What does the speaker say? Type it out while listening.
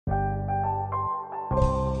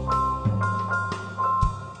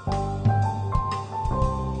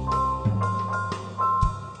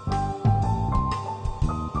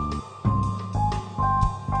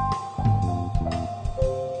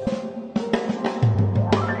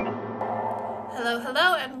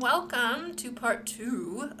and welcome to part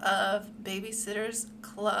 2 of Babysitter's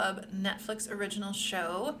Club Netflix original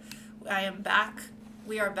show.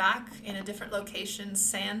 We are back in a different location,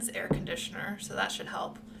 sans air conditioner, so that should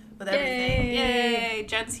help with everything. Yay!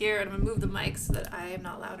 Jen's here, and I'm going to move the mic so that I am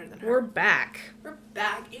not louder than her. We're back. We're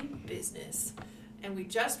back in business. And we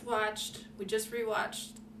just rewatched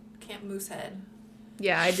Camp Moosehead.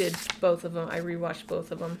 Yeah, I did both of them. I rewatched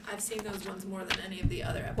both of them. I've seen those ones more than any of the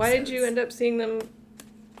other episodes. Why did you end up seeing them?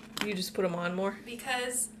 You just put them on more?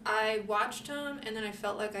 Because I watched them, and then I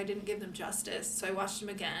felt like I didn't give them justice, so I watched them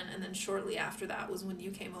again, and then shortly after that was when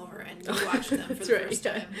you came over and you watched them for the first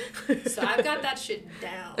time. So I've got that shit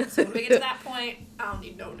down. So when we get to that point, I'll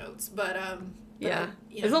need no notes. But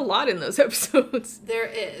there's a lot in those episodes. There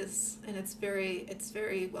is, and it's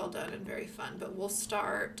very well done and very fun. But we'll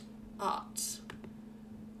start at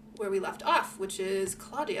where we left off, which is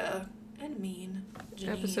Claudia and Mean Janine.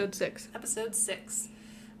 Episode 6.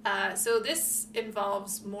 So this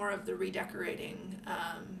involves more of the redecorating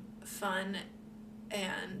fun,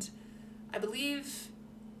 and I believe,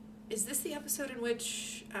 is this the episode in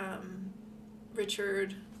which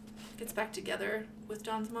Richard gets back together with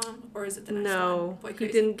Dawn's mom, or is it the next one? No, he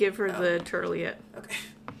didn't give her the turtle yet. Okay,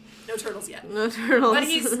 no turtles yet. No turtles. But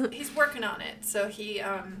he's working on it. So he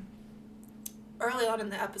early on in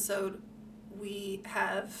the episode, we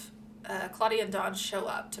have Claudia and Dawn show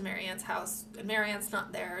up to Marianne's house, and Marianne's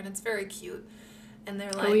not there, and it's very cute. And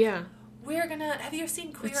they're like, "Oh yeah, have you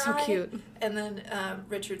seen Queer it's Eye?" So cute. And then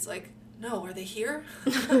Richard's like, "No, are they here?"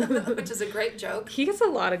 Which is a great joke. He gets a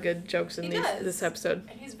lot of good jokes in this episode.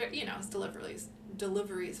 And he's very, his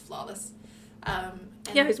delivery is flawless.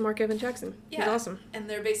 He's Mark Evan Jackson. Yeah, he's awesome. And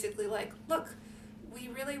they're basically like, "Look, we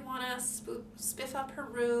really want to spiff up her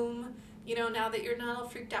room. Now that you're not all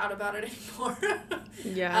freaked out about it anymore."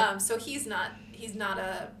 Yeah. So he's not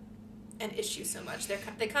an issue so much.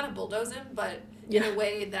 They kind of bulldoze him, but yeah. in a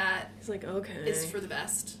way that he's like, okay, is for the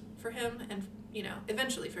best for him and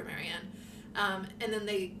eventually for Marianne. And then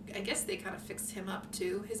I guess they kind of fixed him up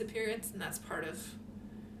to his appearance, and that's part of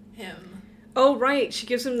him. Oh right, she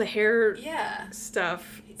gives him the hair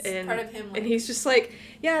stuff. It's part of him, and he's just like,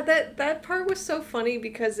 yeah, that part was so funny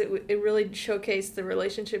because it really showcased the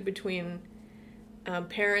relationship between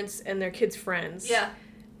parents and their kids' friends. Yeah.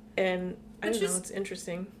 And I don't know, it's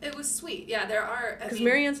interesting. It was sweet. Yeah, there are... Because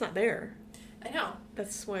Marianne's not there. I know.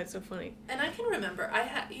 That's why it's so funny. And I can remember,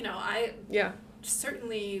 I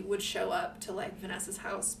certainly would show up to, Vanessa's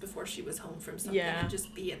house before she was home from something and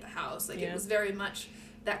just be at the house. It was very much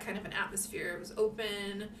that kind of an atmosphere. It was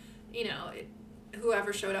open,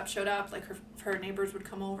 whoever showed up, her neighbors would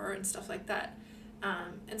come over and stuff like that.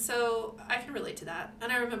 And so I can relate to that.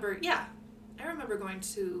 And I remember going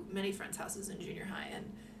to many friends' houses in junior high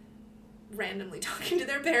and randomly talking to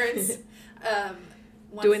their parents.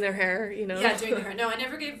 Doing their hair, Yeah, doing their hair. No, I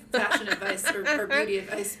never gave fashion advice or beauty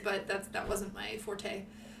advice, but that wasn't my forte.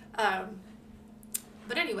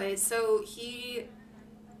 But anyway, so he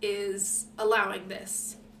is allowing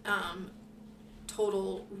this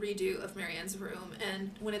total redo of Marianne's room,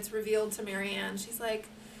 and when it's revealed to Marianne, she's like,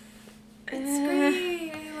 "It's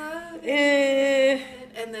great, I love it."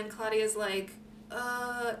 And then Claudia's like,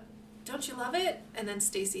 "Don't you love it?" And then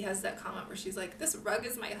Stacy has that comment where she's like, "This rug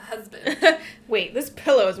is my husband." Wait, this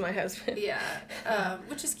pillow is my husband. Yeah,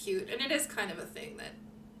 which is cute, and it is kind of a thing that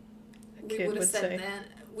we would have said then.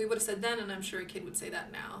 We would have said then, and I'm sure a kid would say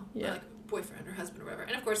that now. Yeah. Like boyfriend or husband or whatever.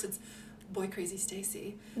 And of course, it's boy crazy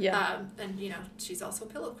Stacy. Yeah. And she's also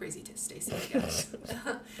pillow crazy Stacy, I guess.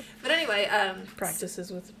 But anyway, practices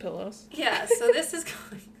with pillows. Yeah. So this is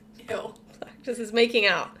going. Ew. Practices making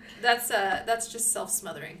out. That's just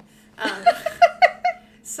self-smothering.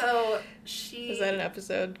 So she... Is that an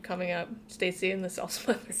episode coming up? Stacy and the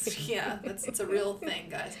self-smothering. Yeah, it's a real thing,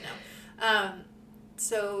 guys. No.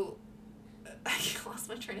 So I lost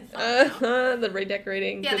my train of thought. The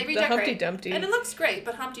redecorating. Yeah, they redecorate. The Humpty Dumpty. And it looks great,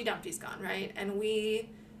 but Humpty Dumpty's gone, right? And we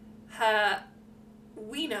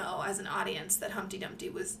know as an audience that Humpty Dumpty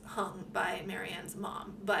was hung by Marianne's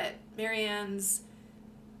mom, but Marianne's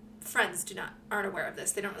friends aren't aware of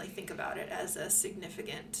this. They don't really think about it as a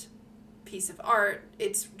significant piece of art.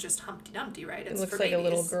 It's just Humpty Dumpty, right? It's it looks for like babies. A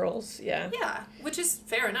little girl's, yeah. Yeah, which is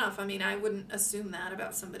fair enough. I mean, I wouldn't assume that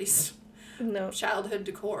about somebody's childhood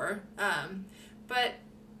decor. But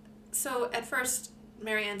so at first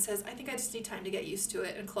Marianne says, "I think I just need time to get used to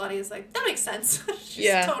it." And Claudia's like, "That makes sense."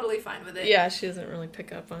 She's totally fine with it. Yeah, she doesn't really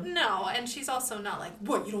pick up on. No, and she's also not like,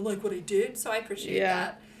 "What, you don't like what I did?" So I appreciate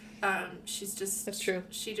that. She's just... That's true.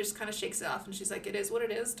 She just kind of shakes it off, and she's like, it is what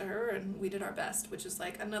it is to her, and we did our best, which is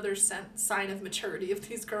another sign of maturity of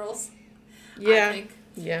these girls. Yeah. I think.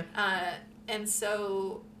 Yeah. And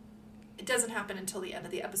so it doesn't happen until the end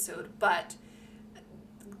of the episode, but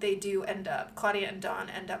they do end up, Claudia and Dawn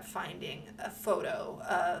end up finding a photo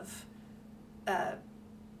of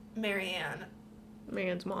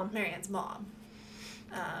Marianne's mom.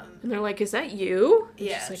 And they're like, "Is that you?" And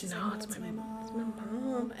yeah. she's like, "No, it's my mom. It's my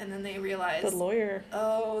mom." And then they realize, the lawyer.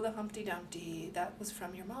 Oh, the Humpty Dumpty, that was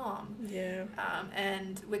from your mom. Yeah.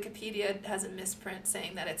 And Wikipedia has a misprint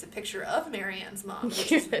saying that it's a picture of Marianne's mom,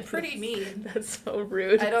 which is pretty mean. That's so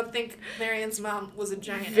rude. I don't think Marianne's mom was a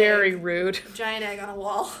giant Very egg. rude. Giant egg on a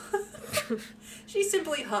wall. She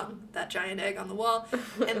simply hung that giant egg on the wall.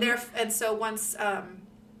 And so once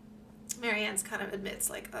Marianne's kind of admits,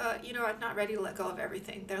 like, I'm not ready to let go of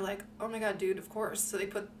everything. They're like, oh my God, dude, of course. So they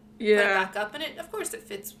put it back up, and of course it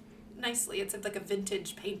fits nicely. It's like a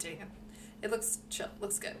vintage painting. It looks chill,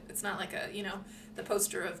 looks good. It's not like the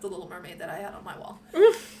poster of The Little Mermaid that I had on my wall.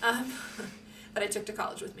 That I took to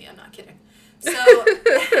college with me. I'm not kidding. So,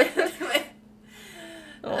 anyway,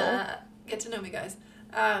 get to know me, guys.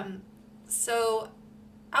 So,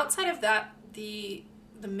 outside of that, the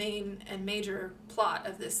main and major plot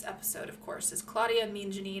of this episode, of course, is Claudia and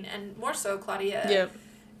Mean Janine, and more so Claudia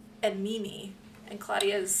and Mimi. And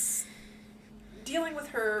Claudia's dealing with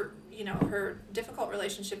her, her difficult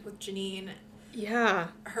relationship with Janine. Yeah.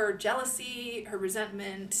 Her jealousy, her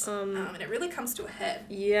resentment, and it really comes to a head.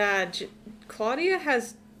 Yeah, Claudia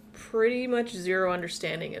has pretty much zero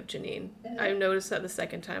understanding of Janine. Mm-hmm. I noticed that the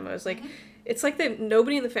second time. I was like, it's like that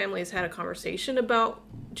nobody in the family has had a conversation about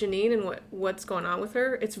Janine and what's going on with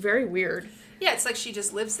her. It's very weird. Yeah, it's like she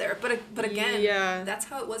just lives there. But again, that's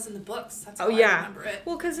how it was in the books. That's how I remember it.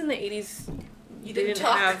 Well, because in the 80s, you didn't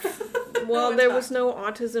talk. There was no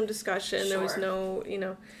autism discussion. Sure. There was no,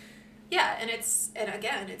 Yeah, and it's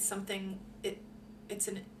something. It's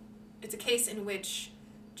a case in which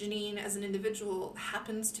Janine, as an individual,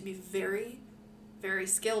 happens to be very, very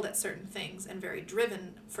skilled at certain things and very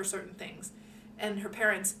driven for certain things, and her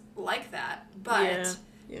parents like that. But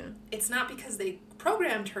it's not because they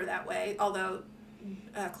programmed her that way. Although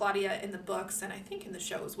Claudia in the books, and I think in the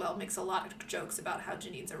show as well, makes a lot of jokes about how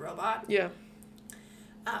Janine's a robot. Yeah.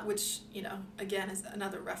 Which, again, is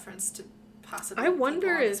another reference to possibly I wonder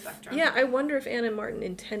people on the spectrum. I wonder if Anna Martin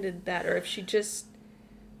intended that, or if she just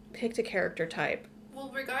picked a character type.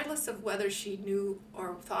 Well, regardless of whether she knew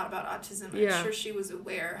or thought about autism, I'm sure she was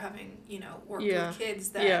aware, having, worked with kids,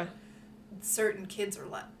 that certain kids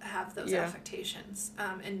have those affectations.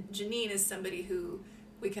 And Janine is somebody who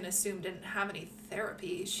we can assume didn't have any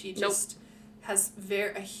therapy. She just has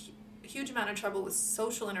a huge amount of trouble with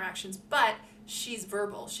social interactions, but she's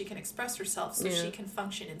verbal. She can express herself, so she can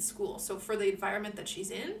function in school. So for the environment that she's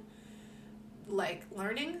in, like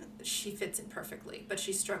learning, she fits in perfectly, but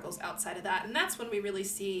she struggles outside of that. And that's when we really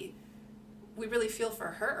feel for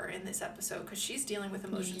her in this episode, because she's dealing with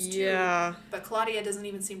emotions too. But Claudia doesn't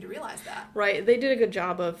even seem to realize that. Right. They did a good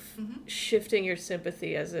job of shifting your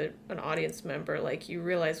sympathy as an audience member. Like, you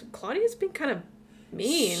realize Claudia's been kind of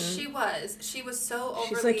mean. She was so overly...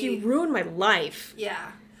 She's like, you ruined my life.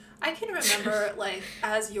 Yeah. I can remember, like,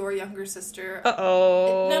 as your younger sister...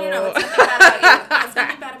 Uh-oh. No, it's nothing bad about you. It's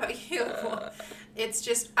nothing bad about you. It's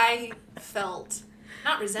just, I felt,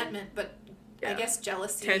 not resentment, but I guess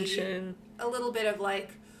jealousy. Tension. A little bit of,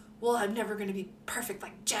 like, well, I'm never going to be perfect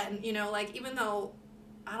like Jen, like, even though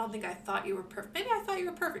I don't think I thought you were perfect. Maybe I thought you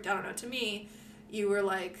were perfect. I don't know. To me, you were,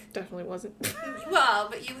 like... Definitely wasn't. Well,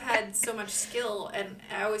 but you had so much skill, and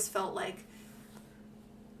I always felt like...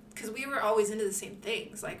 Because we were always into the same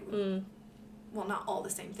things, like, well, not all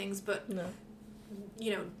the same things, but,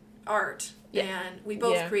 art, and we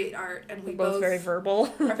both create art, and we both very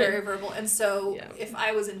verbal. are very verbal, and so if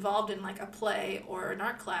I was involved in, like, a play or an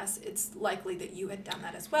art class, it's likely that you had done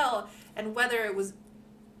that as well, and whether it was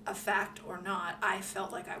a fact or not, I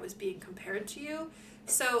felt like I was being compared to you,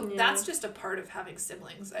 so that's just a part of having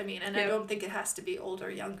siblings. I mean, and I don't think it has to be older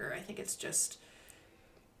or younger. I think it's just...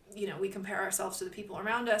 we compare ourselves to the people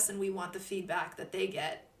around us, and we want the feedback that they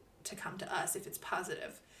get to come to us if it's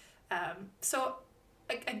positive. So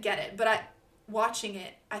I get it, but watching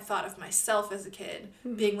it, I thought of myself as a kid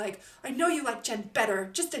being like, I know you like Jen better,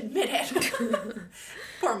 just admit it.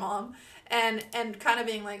 Poor mom. And kind of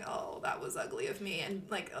being like, oh, that was ugly of me. And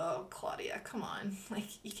like, oh, Claudia, come on. Like,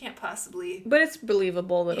 you can't possibly... But it's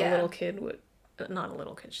believable that a little kid would... Not a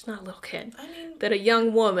little kid. She's not a little kid. I mean... That a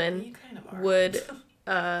young woman you kind of are. Would...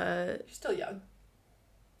 You're still young.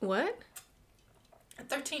 What? At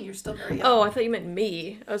 13, you're still very young. Oh, I thought you meant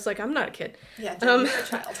me. I was like, I'm not a kid. Yeah, you're a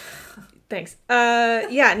child. Thanks. That a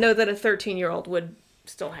 13-year-old would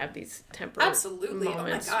still have these temporary Absolutely.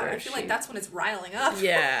 moments. Oh my God, I feel like that's when it's riling up.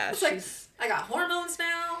 Yeah. It's like, I got hormones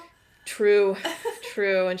now.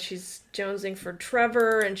 True. And she's jonesing for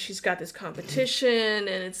Trevor, and she's got this competition, and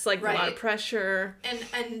it's like a lot of pressure.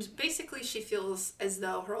 And basically she feels as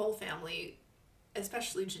though her whole family,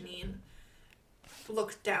 especially Janine,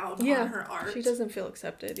 looked down on her art. She doesn't feel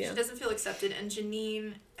accepted, She doesn't feel accepted, and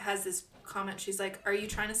Janine has this comment. She's like, are you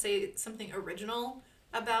trying to say something original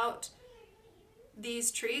about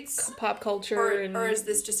these treats? Pop culture. Or is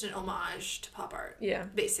this just an homage to pop art? Yeah.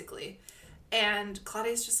 Basically. And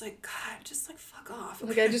Claudia's just like, God, just like fuck off.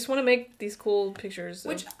 Like, I just want to make these cool pictures.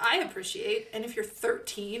 Which I appreciate. And if you're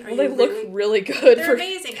 13, they look really good. They're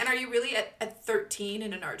amazing. And are you really at 13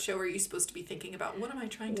 in an art show? Or are you supposed to be thinking about, what am I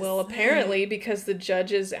trying to say? Well, apparently, because the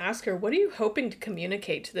judges ask her, what are you hoping to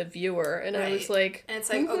communicate to the viewer? And I was like... And it's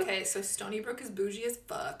like, okay, so Stony Brook is bougie as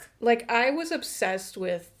fuck. Like, I was obsessed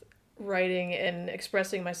with writing and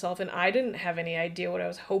expressing myself, and I didn't have any idea what I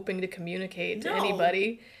was hoping to communicate to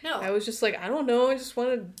anybody. No. I was just like, I don't know, I just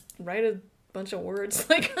want to write a bunch of words.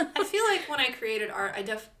 Like, I feel like when I created art,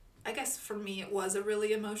 I guess for me it was a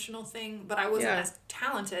really emotional thing, but I wasn't as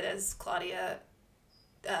talented as Claudia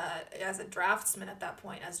as a draftsman at that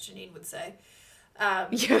point, as Janine would say.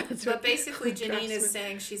 But basically Janine is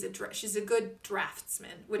saying she's a good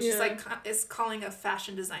draftsman, which is calling a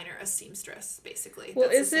fashion designer a seamstress, basically. Well,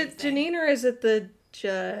 is it Janine or is it the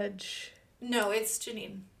judge? No, it's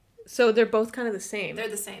Janine. So they're both kind of the same. They're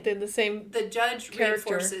the same. They're the same. The judge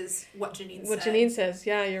reinforces what Janine said. What Janine says,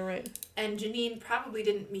 yeah, you're right. And Janine probably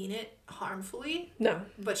didn't mean it harmfully. No.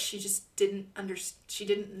 But she just didn't she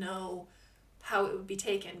didn't know how it would be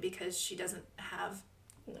taken because she doesn't have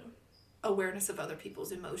awareness of other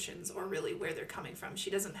people's emotions or really where they're coming from.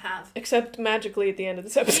 She doesn't have... Except magically at the end of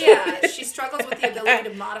this episode. Yeah, she struggles with the ability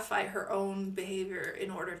to modify her own behavior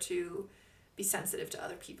in order to be sensitive to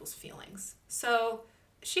other people's feelings. So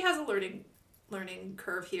she has a learning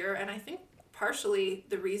curve here, and I think partially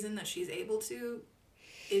the reason that she's able to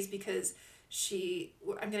is because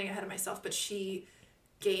I'm getting ahead of myself, but she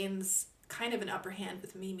gains kind of an upper hand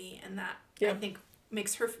with Mimi, and that I think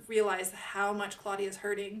makes her realize how much Claudia's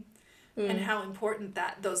hurting. And how important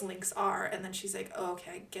those links are, and then she's like, oh,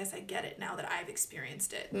 okay, I guess I get it now that I've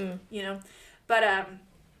experienced it, you know? But,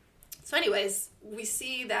 so anyways, we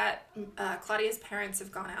see that Claudia's parents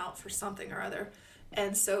have gone out for something or other,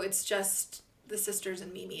 and so it's just the sisters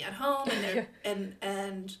and Mimi at home, and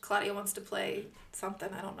and Claudia wants to play something,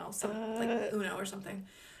 I don't know, like Uno or something,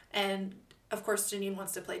 and of course Janine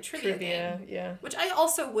wants to play trivia game, which I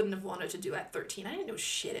also wouldn't have wanted to do at 13. I didn't know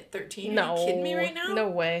shit at 13. Are you kidding me right now? No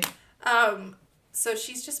way. So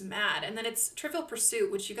she's just mad. And then it's Trivial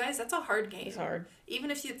Pursuit, which, you guys, that's a hard game. It's hard. Even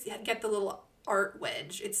if you get the little art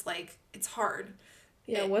wedge, it's like, it's hard.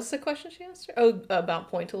 Yeah, what's the question she asked her? Oh,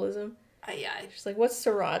 about pointillism. Yeah. She's like, what's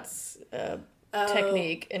Surratt's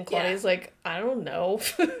technique? And Claudia's like, I don't know.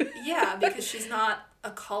 Yeah, because she's not a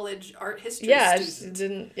college art history student. She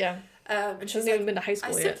didn't, and she hasn't even been to high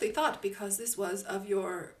school yet. I simply thought because this was of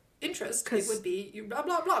your... interest, it would be you blah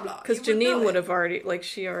blah blah blah. Because Janine would have already, like,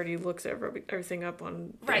 she already looks everything up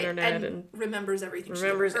on the internet and remembers everything.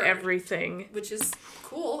 Everything, which is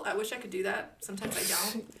cool. I wish I could do that. Sometimes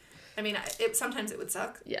I don't. I mean, sometimes it would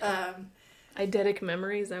suck. Yeah. Eidetic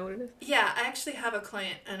memory, is that what it is? Yeah, I actually have a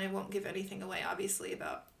client, and I won't give anything away, obviously,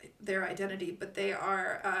 about their identity, but they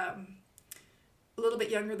are a little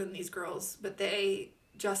bit younger than these girls, but they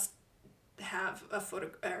just have a photo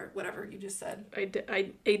or whatever you just said.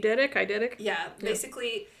 Eidetic? Yeah,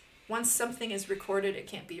 basically once something is recorded, it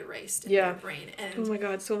can't be erased in their brain. And oh my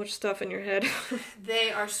god, so much stuff in your head.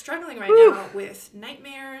 They are struggling right now with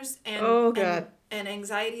nightmares and and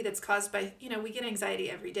anxiety that's caused by, we get anxiety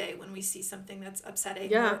every day when we see something that's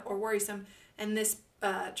upsetting or worrisome, and this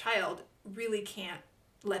child really can't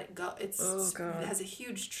let it go. It has a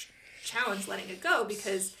huge challenge letting it go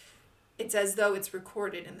because it's as though it's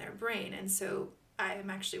recorded in their brain. And so I am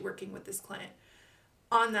actually working with this client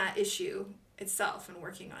on that issue itself and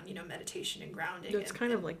working on, meditation and grounding. It's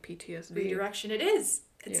kind of like PTSD. Redirection. It is.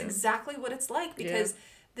 It's exactly what it's like because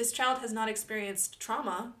this child has not experienced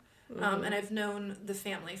trauma. And I've known the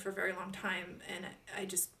family for a very long time. And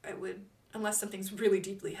I would, unless something's really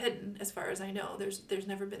deeply hidden, as far as I know, there's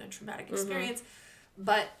never been a traumatic experience.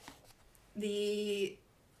 But they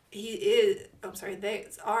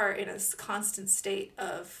are in a constant state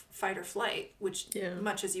of fight or flight, which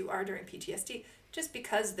much as you are during PTSD, just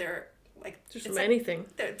because they're like... Just from anything.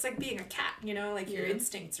 It's like being a cat, your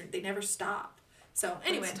instincts, they never stop. So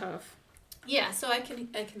anyway. That's tough. Yeah, so I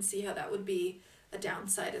can see how that would be a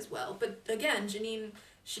downside as well. But again, Janine,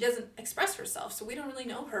 she doesn't express herself, so we don't really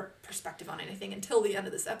know her perspective on anything until the end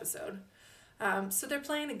of this episode. So they're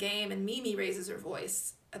playing the game, and Mimi raises her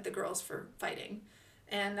voice at the girls for fighting.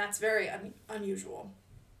 And that's very unusual.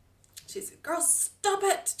 She's like, girl, stop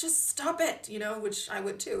it. Just stop it. You know, which I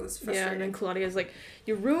would too. It was frustrating. Yeah, and then Claudia's like,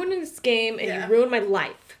 you're ruining this game and you ruined my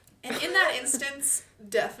life. And in that instance,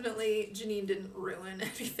 definitely Janine didn't ruin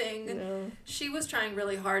anything. No. She was trying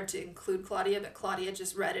really hard to include Claudia, but Claudia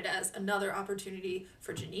just read it as another opportunity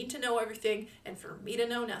for Janine to know everything and for me to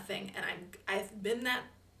know nothing. And I've been that,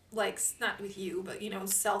 like, not with you, but, you know,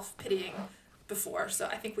 self-pitying before. So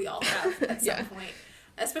I think we all have at some point.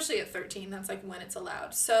 Especially at 13, that's like when it's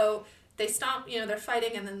allowed. So they stomp, you know, they're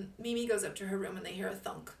fighting, and then Mimi goes up to her room and they hear a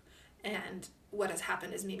thunk. And what has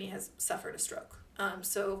happened is Mimi has suffered a stroke.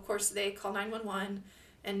 So, of course, they call 911,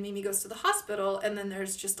 and Mimi goes to the hospital, and then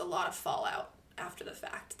there's just a lot of fallout after the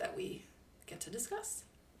fact that we get to discuss.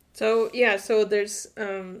 So, yeah, so there's,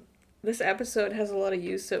 this episode has a lot of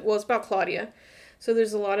use of, well, it's about Claudia. So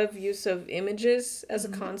there's a lot of use of images as a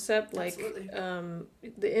concept. Like,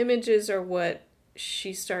 the images are what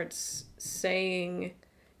she starts saying,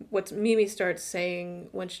 what Mimi starts saying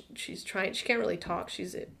when she's trying, she can't really talk,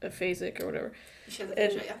 she's aphasic or whatever. She has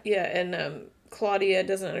aphasia, and Claudia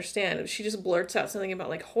doesn't understand. She just blurts out something about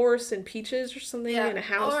like horse and peaches or something in a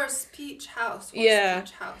house. Horse, peach, house.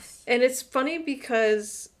 Peach, house. And it's funny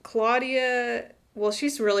because Claudia, well,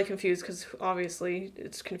 she's really confused because obviously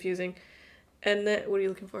it's confusing. And then, what are you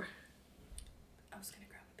looking for? I was going to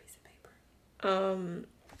grab a piece of paper.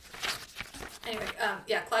 Anyway,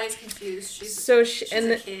 Claudia's confused. She's a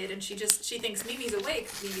kid, and she thinks Mimi's awake,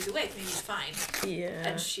 Mimi's fine. Yeah.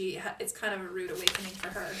 And it's kind of a rude awakening for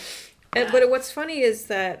her. But what's funny is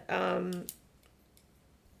that,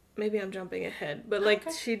 maybe I'm jumping ahead,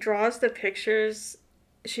 but she draws the pictures,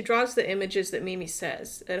 she draws the images that Mimi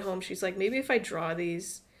says at home. She's like, maybe if I draw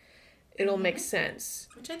these, it'll make sense.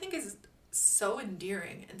 Which I think is so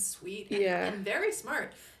endearing and sweet and very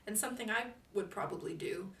smart, and something I would probably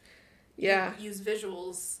do. Yeah. Use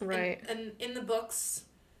visuals. Right. And in the books,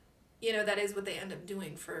 you know, that is what they end up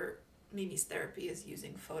doing for Mimi's therapy, is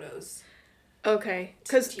using photos. Okay.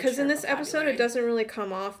 Because in this episode it doesn't really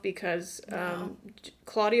come off because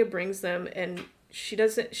Claudia brings them and she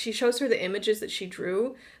shows her the images that she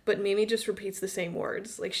drew, but Mimi just repeats the same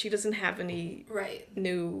words. Like, she doesn't have any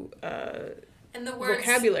new and the words,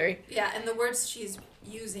 vocabulary. Yeah, and the words she's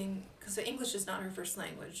using, because English is not her first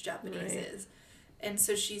language, Japanese is. And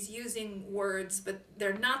so she's using words, but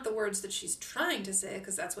they're not the words that she's trying to say,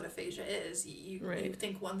 because that's what aphasia is. You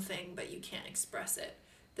think one thing, but you can't express it.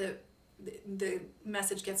 The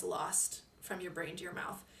message gets lost from your brain to your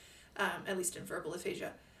mouth, at least in verbal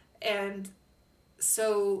aphasia. And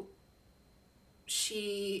so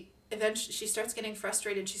she starts getting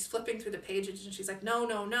frustrated. She's flipping through the pages, and she's like,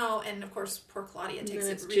 no. And, of course, poor Claudia takes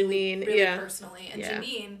it really, Janine, really personally. And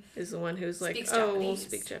Janine is the one who's like, we'll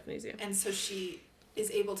speak Japanese, And so she is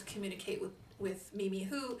able to communicate with Mimi,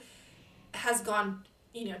 who has gone,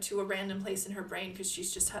 you know, to a random place in her brain because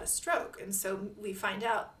she's just had a stroke. And so we find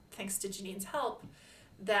out, thanks to Janine's help,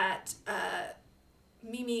 that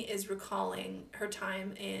Mimi is recalling her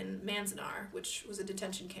time in Manzanar, which was a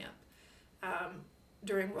detention camp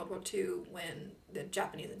during World War II when the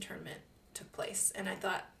Japanese internment took place. And I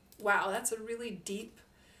thought, wow, that's a really deep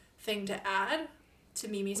thing to add to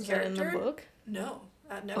Mimi's character. That in the book? No.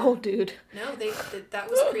 No. Oh, dude. No, that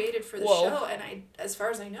was created for the show, and as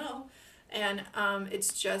far as I know, and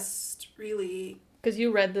it's just really because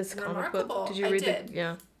you read this comic book. Did you read it?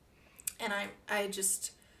 Yeah. And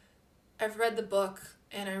I've read the book,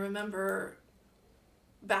 and I remember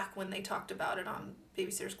back when they talked about it on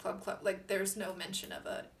Babysitters Club, like there's no mention of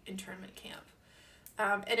an internment camp,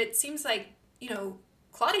 and it seems like, you know,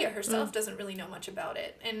 Claudia herself doesn't really know much about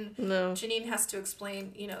it. And Janine has to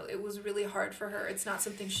explain, you know, it was really hard for her. It's not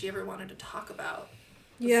something she ever wanted to talk about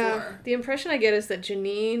before. Yeah, the impression I get is that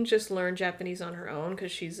Janine just learned Japanese on her own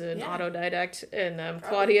because she's an autodidact, and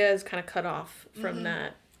Claudia is kind of cut off from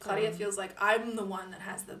that. Claudia feels like, I'm the one that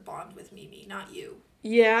has the bond with Mimi, not you.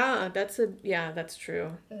 Yeah, that's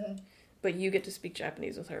true. Mm-hmm. But you get to speak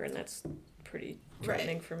Japanese with her, and that's pretty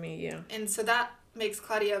threatening for me, yeah. And so that makes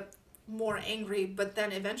Claudia more angry, but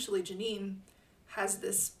then eventually Janine has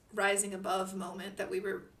this rising above moment that we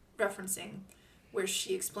were referencing, where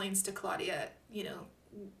she explains to Claudia, you know,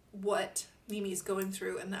 what Mimi's going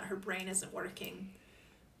through and that her brain isn't working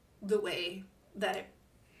the way that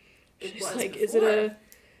it was like, before. Is it a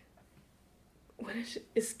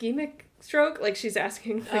ischemic stroke? Like, she's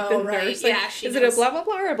asking the nurse, like, is it a blah blah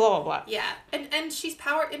blah or a blah blah blah? Yeah, and she's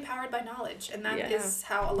empowered by knowledge, and that is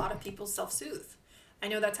how a lot of people self-soothe. I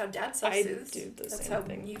know that's how Dad self-soothes. I do the that's same how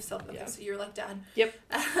thing. You self-soothe. So you're like Dad. Yep.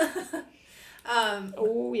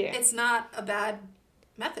 It's not a bad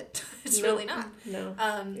method. It's really not. No.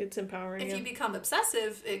 It's empowering. If you become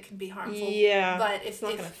obsessive, it can be harmful. Yeah. But it's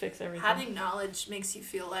not going to fix everything. Having knowledge makes you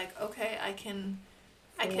feel like, okay, I can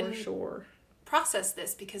sure. process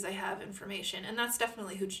this because I have information. And that's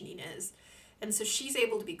definitely who Janine is. And so she's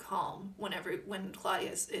able to be calm when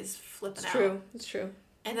Claudia is flipping out. It's true.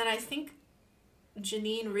 And then I think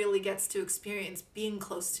Janine really gets to experience being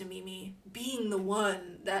close to Mimi, being the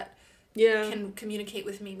one that can communicate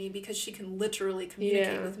with Mimi, because she can literally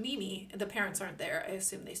communicate with Mimi. The parents aren't there. I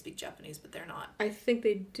assume they speak Japanese, but they're not. I think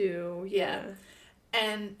they do, yeah.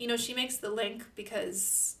 And, she makes the link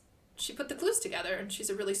because she put the clues together, and she's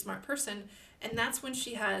a really smart person. And that's when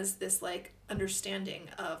she has this, understanding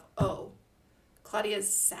of, oh,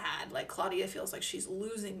 Claudia's sad. Claudia feels like she's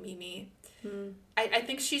losing Mimi. I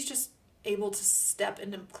think she's just able to step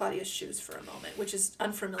into Claudia's shoes for a moment, which is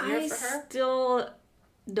unfamiliar for her. I still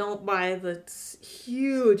don't buy the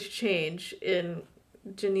huge change in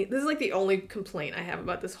Janine. This is the only complaint I have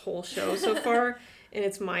about this whole show so far, and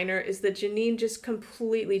it's minor, is that Janine just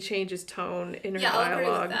completely changes tone in her dialogue. I'll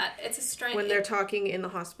agree with that. It's a strange... When they're talking in the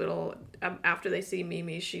hospital, after they see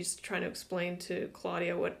Mimi, she's trying to explain to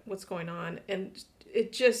Claudia what's going on, and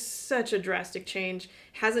it's just such a drastic change.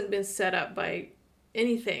 Hasn't been set up by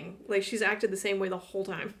anything. She's acted the same way the whole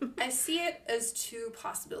time. I see it as two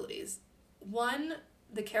possibilities. One,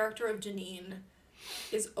 the character of Janine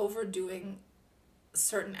is overdoing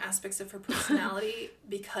certain aspects of her personality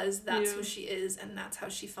because that's who she is, and that's how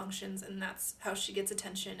she functions, and that's how she gets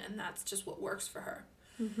attention, and that's just what works for her.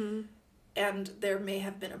 Mm-hmm. And there may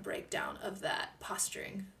have been a breakdown of that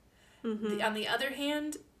posturing. Mm-hmm. On the other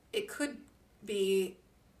hand, it could be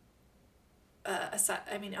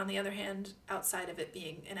on the other hand, outside of it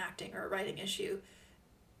being an acting or a writing issue,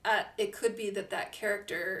 it could be that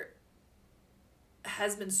character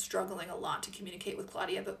has been struggling a lot to communicate with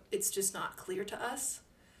Claudia, but it's just not clear to us.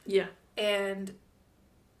 Yeah. And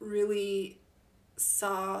really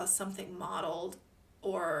saw something modeled,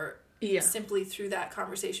 or simply through that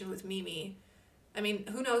conversation with Mimi. I mean,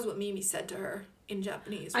 who knows what Mimi said to her in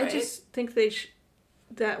Japanese, right? I just think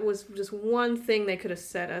that was just one thing they could have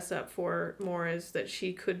set us up for more, is that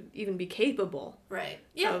she could even be capable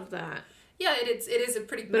of that. Yeah, it is a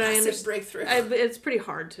pretty massive breakthrough. It's pretty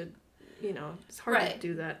hard to, it's hard to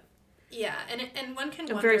do that. Yeah, and one can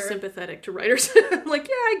I'm wonder... very sympathetic to writers. I'm like,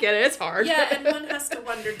 yeah, I get it, it's hard. Yeah, and one has to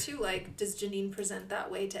wonder, too, does Janine present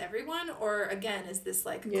that way to everyone? Or, again, is this,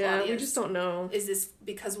 Claudia's... we just don't know. Is this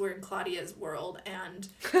because we're in Claudia's world and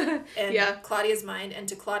Claudia's mind, and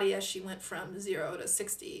to Claudia, she went from 0 to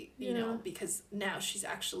 60, you know, because now she's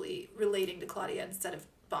actually relating to Claudia instead of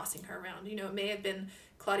bossing her around. It may have been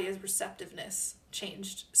Claudia's receptiveness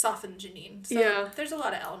softened Janine. So there's a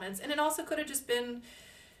lot of elements. And it also could have just been...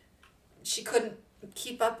 She couldn't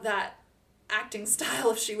keep up that acting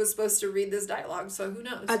style if she was supposed to read this dialogue, so who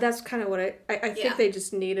knows? That's kind of what I think they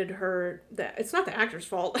just needed her... It's not the actor's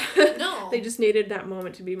fault. No. They just needed that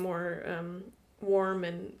moment to be more warm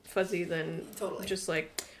and fuzzy than just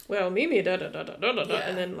well, Mimi, da-da-da-da-da-da,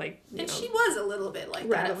 and then, And she was a little bit like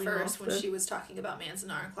that at first when she was talking about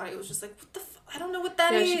Manzanar, and Claudia was just like, what the I don't know what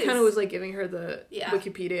that is. Yeah, she kind of was, giving her the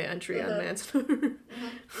Wikipedia entry on Manzanar. And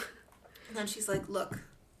then she's like, look...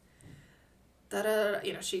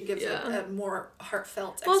 she gives a more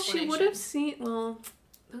heartfelt explanation. Well, she would have seen... Well,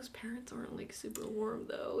 those parents aren't, super warm,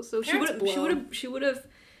 though. So she would have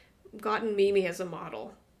gotten Mimi as a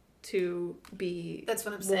model to be That's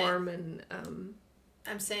what I'm warm saying. And...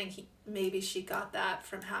 I'm saying maybe she got that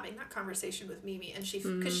from having that conversation with Mimi, and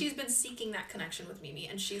because she's been seeking that connection with Mimi,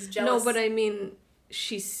 and she's jealous. No, but I mean,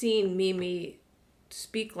 she's seen Mimi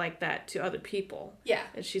speak like that to other people. Yeah.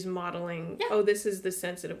 And she's modeling, oh, this is the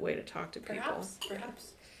sensitive way to talk to people.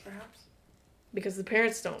 Perhaps. Because the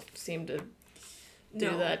parents don't seem to do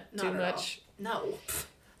that too much. No.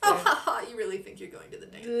 Oh, you really think you're going to the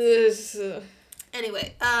dance.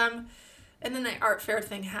 Anyway, and then the art fair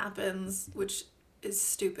thing happens, which is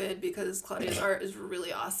stupid because Claudia's art is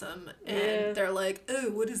really awesome. And they're like,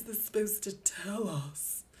 oh, what is this supposed to tell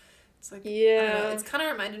us? It's like, it's kind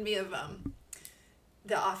of reminded me of...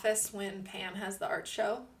 The Office when Pam has the art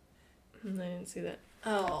show. I didn't see that.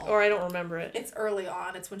 Oh. Or I don't remember it. It's early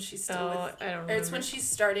on. It's when she's still I don't remember. It's when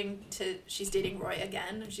she's she's dating Roy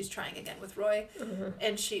again, and she's trying again with Roy. Uh-huh.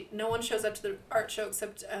 And no one shows up to the art show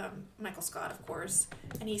except Michael Scott, of course.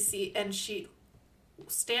 And she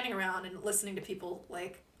standing around and listening to people,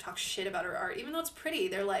 talk shit about her art. Even though it's pretty,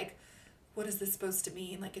 they're like, what is this supposed to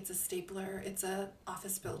mean? It's a stapler. It's a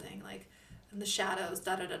office building. And the shadows,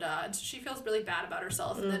 da-da-da-da. And so she feels really bad about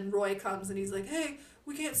herself. And then Roy comes and he's like, hey,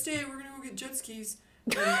 we can't stay. We're going to go get jet skis.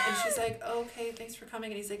 And she's like, okay, thanks for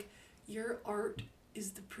coming. And he's like, your art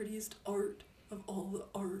is the prettiest art of all the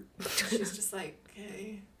art. She's just like,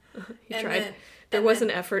 okay. He tried. There was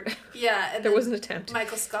an effort. Yeah. And there was an attempt.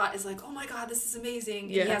 Michael Scott is like, oh my God, this is amazing.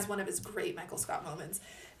 And he has one of his great Michael Scott moments.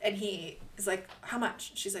 And he is like, how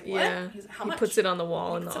much? She's like, what? Yeah. He's like, how much? He puts it on the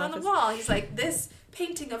wall in the office. Puts it on the wall. He's like, this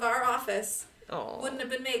painting of our office wouldn't have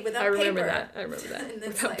been made without paper. I remember that. And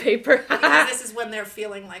without paper. Because this is when they're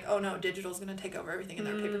feeling like, oh no, digital's going to take over everything in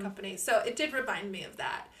their paper company. So it did remind me of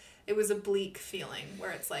that. It was a bleak feeling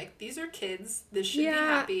where it's like, these are kids. This should be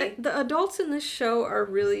happy. The adults in this show are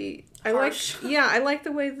really harsh. I like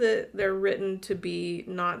the way that they're written to be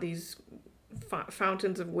not these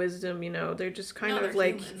fountains of wisdom, you know. They're just kind of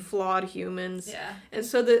like human. Flawed humans. Yeah. And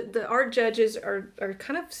so the art judges are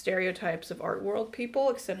kind of stereotypes of art world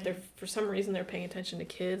people, except they're for some reason they're paying attention to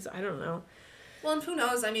kids. I don't know. Well, and who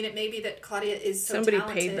knows? I mean, it may be that Claudia is so talented.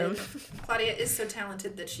 Somebody paid them. Claudia is so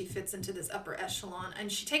talented that she fits into this upper echelon.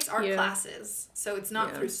 And she takes art classes, so it's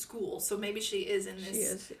not through school. So maybe she is in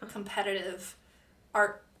this competitive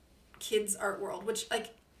kids art world, which,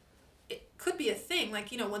 like, it could be a thing.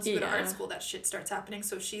 Like, you know, once you go to art school, that shit starts happening.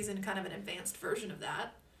 So she's in kind of an advanced version of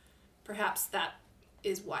that. Perhaps that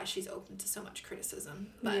is why she's open to so much criticism.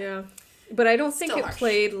 But But I don't think it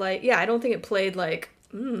played like... Yeah, I don't think it played like...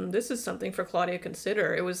 this is something for Claudia to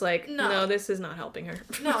consider. It was like, no, this is not helping her.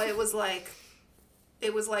 No, it was like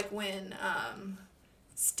when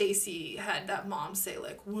Stacy had that mom say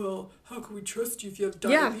like, well, how can we trust you if you have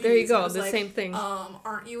diabetes? Yeah, there you go. The same thing.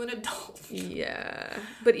 Aren't you an adult? Yeah.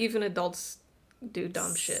 But even adults do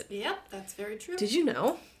dumb shit. Yep, that's very true. Did you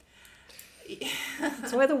know?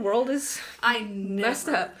 That's why the world is messed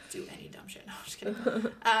up. Do any dumb shit. No, I'm just kidding.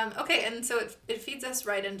 Okay, and so it feeds us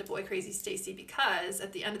right into Boy Crazy Stacy because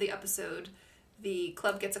at the end of the episode, the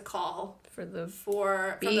club gets a call from the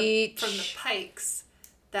Pikes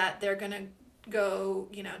that they're gonna go,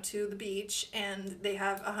 you know, to the beach, and they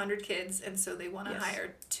have 100 kids, and so they want to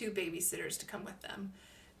hire 2 babysitters to come with them.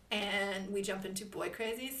 And we jump into Boy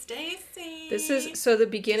Crazy Stacy. This is so the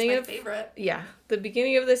beginning of favorite. Yeah, the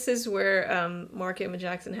beginning of this is where Mark Emmett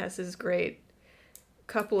Jackson has his great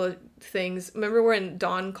couple of things. Remember when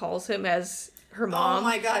Dawn calls him as her mom? Oh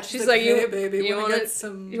my God, she's like, hey, baby, you want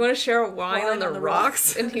to share a wine on the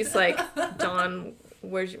rocks? And he's like, Dawn,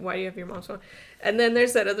 why do you have your mom's phone? And then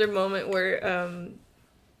there's that other moment where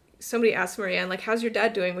somebody asks Marianne, like, how's your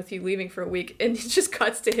dad doing with you leaving for a week? And he just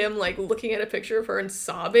cuts to him, like, looking at a picture of her and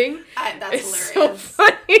sobbing. That's hilarious. So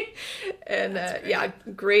funny. And,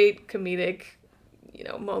 great comedic, you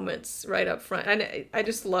know, moments right up front. And I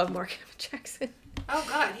just love Mark Emmett Jackson. Oh,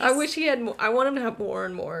 God. I wish he had more. I want him to have more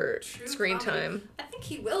and more screen time. I think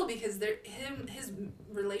he will because his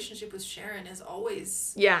relationship with Sharon is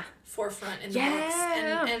always forefront in the books.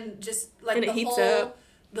 And just, like, and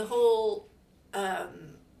the whole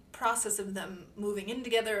process of them moving in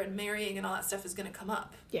together and marrying and all that stuff is going to come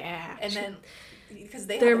up. Yeah. And then, because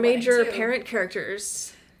they're major parent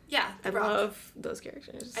characters. Yeah. I love those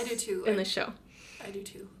characters. I do too. In the show. I do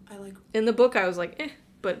too. In the book, I was like,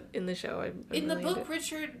 but in the show, I in really the book,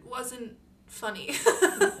 Richard wasn't funny.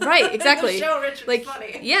 Right, exactly. In the show, Richard's like,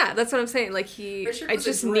 funny. Yeah, that's what I'm saying. Like, I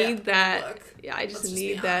just need that. Yeah, I just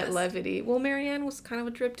need that levity. Well, Marianne was kind of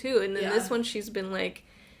a drip too. And then this one, she's been, like,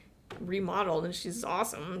 remodeled, and she's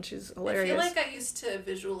awesome. She's hilarious. I feel like I used to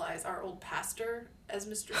visualize our old pastor as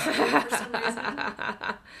Mr. Shaw for some reason.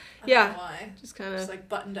 I don't know why. Just kind of like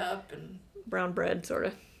buttoned up and brown bread, sort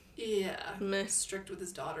of. Yeah. Meh. Strict with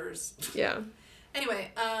his daughters. Yeah.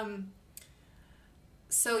 Anyway,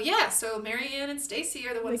 so Marianne and Stacy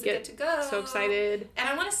are the ones that get to go. So excited. And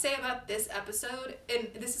I want to say about this episode, and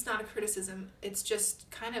this is not a criticism, it's just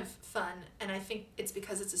kind of fun, and I think it's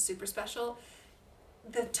because it's a super special.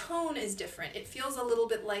 The tone is different. It feels a little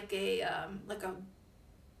bit like a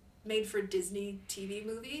made-for-Disney TV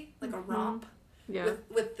movie, like a romp,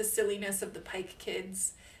 with the silliness of the Pike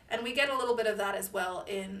kids. And we get a little bit of that as well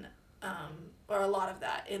in, or a lot of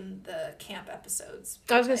that in the camp episodes.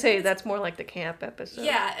 I was going to say, that's more like the camp episode.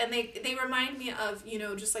 Yeah, and they remind me of, you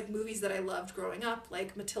know, just like movies that I loved growing up,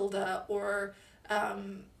 like Matilda or...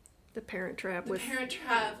 The Parent Trap. Or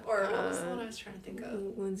what was the one I was trying to think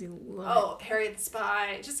of? Lindsay Lohan. Oh, Harriet the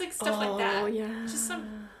Spy. Just like stuff like that. Oh, yeah. Just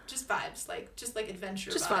vibes, just like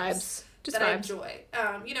adventure just vibes. Just that vibes. I enjoy.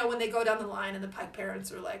 You know, when they go down the line and the Pike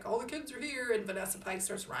parents are like, all the kids are here, and Vanessa Pike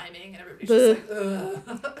starts rhyming, and everybody's just like,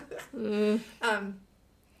 ugh.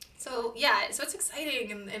 So it's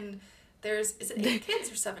exciting, and there's, is it 8 kids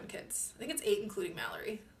or 7 kids? I think it's 8 including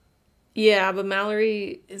Mallory. Yeah, but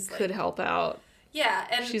Mallory could help out. Yeah,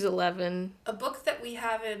 and she's 11. A book that we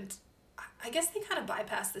haven't... I guess they kind of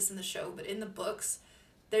bypassed this in the show, but in the books,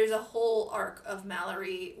 there's a whole arc of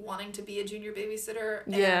Mallory wanting to be a junior babysitter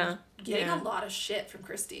and getting a lot of shit from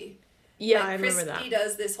Christy. Yeah, I remember that. Christy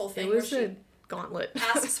does this whole thing where she gauntlet.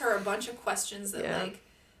 asks her a bunch of questions that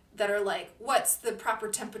are like, what's the proper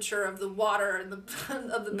temperature of the water and the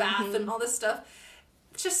of the bath and all this stuff.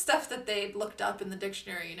 It's just stuff that they'd looked up in the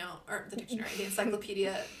dictionary, the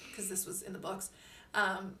encyclopedia, because this was in the books.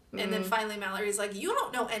 And then finally Mallory's like, you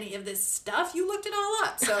don't know any of this stuff. You looked it all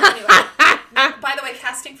up. So anyway, by the way,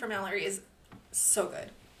 casting for Mallory is so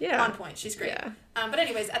good. Yeah. On point. She's great. Yeah. But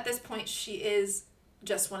anyways, at this point, she is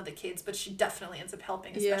just one of the kids, but she definitely ends up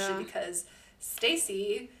helping, especially because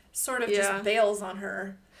Stacy sort of just bails on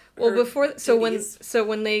her. Well,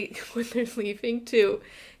 when they're leaving to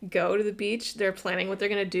go to the beach, they're planning what they're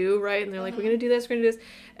gonna do, right? And they're like, we're gonna do this,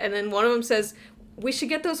 and then one of them says, we should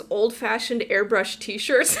get those old-fashioned airbrush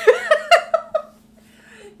T-shirts.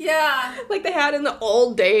 Yeah. Like they had in the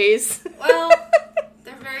old days. Well,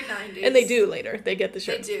 they're very 90s. And they do later. They get the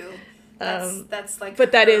shirts. They do. That's like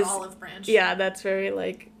but that is olive branch. Yeah, that's very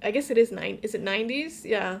like, I guess it is is it 90s?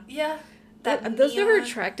 Yeah. Yeah. Those never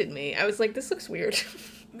attracted me. I was like, this looks weird.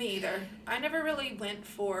 Me either. I never really went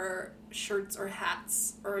for shirts or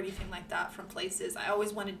hats or anything like that from places. I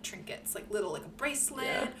always wanted trinkets, like a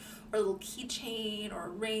bracelet or a little keychain or a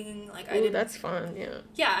ring. That's fun, yeah.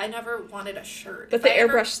 Yeah, I never wanted a shirt. But the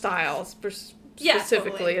airbrush style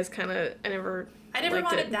specifically is kind of, I never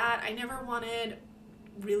wanted that. I never wanted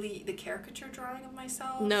really the caricature drawing of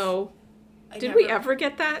myself. No. Did we ever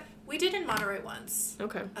get that? We did in Monterey once.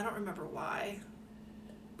 Okay. I don't remember why.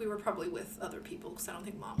 We were probably with other people because I don't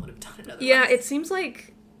think Mom would have done it otherwise. Yeah, it seems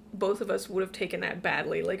like both of us would have taken that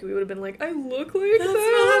badly. Like, we would have been like, I look like That's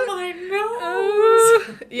that. not my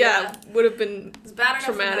nose. Yeah, would have been it's bad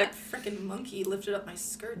traumatic. Enough that freaking monkey lifted up my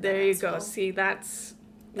skirt. There you go. See, that's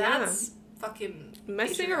fucking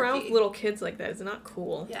messing around with little kids like that is not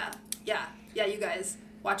cool. Yeah, you guys.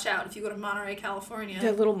 Watch out. If you go to Monterey, California.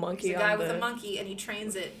 That little monkey. There's a guy with a monkey, and he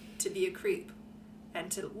trains it to be a creep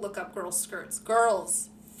and to look up girls' skirts. Girls.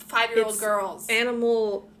 5-year-old girls.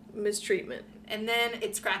 Animal mistreatment. And then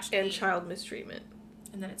it scratched me. And child mistreatment.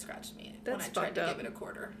 And then it scratched me That's when I tried to give it a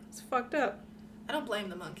quarter. It's fucked up. I don't blame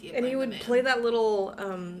the monkey. And he would play that little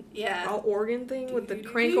organ thing with the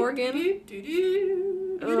crank organ.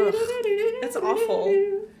 Ugh, that's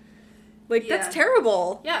awful. Like, that's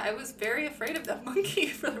terrible. Yeah, I was very afraid of that monkey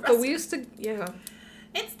for the rest But we used to,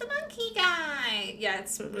 It's the monkey guy. Yeah,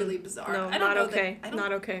 it's really bizarre. No, I don't not know okay. I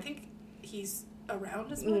don't think he's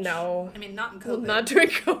around as much. No. I mean, not in COVID. Well, not during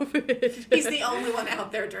COVID. He's the only one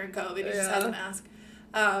out there during COVID. He just has a mask.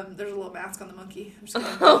 There's a little mask on the monkey. I'm just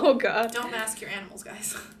kidding. Oh, God. Don't mask your animals,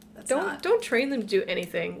 guys. Don't train them to do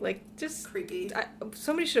anything. Like, just... Creepy.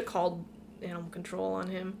 Somebody should have called animal control on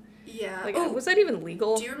him. Yeah. Like, was that even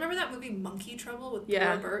legal? Do you remember that movie Monkey Trouble with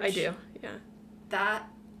Laura Birch? I do. Yeah. That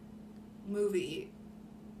movie,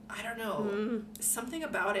 I don't know, something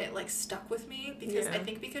about it, like, stuck with me because I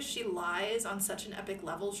think because she lies on such an epic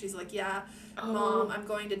level. She's like, Mom, I'm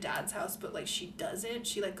going to Dad's house, but, like, she doesn't.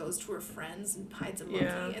 She, like, goes to her friends and hides a monkey.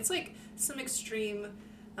 Yeah. It's, like, some extreme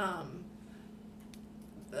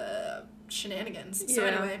shenanigans. So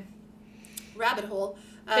anyway, rabbit hole.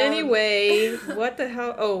 Anyway, what the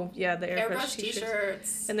hell? Oh, yeah, the airbrush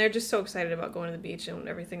t-shirts. And they're just so excited about going to the beach and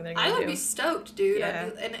everything they're going to do. I would be stoked, dude.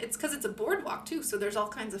 Yeah. And it's because it's a boardwalk, too, so there's all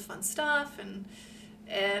kinds of fun stuff and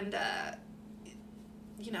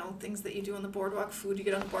things that you do on the boardwalk, food you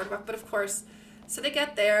get on the boardwalk. But, of course, so they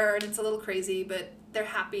get there, and it's a little crazy, but they're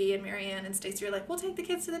happy, and Marianne and Stacey are like, we'll take the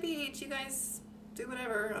kids to the beach. You guys do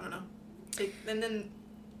whatever. I don't know. And then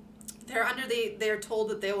they're told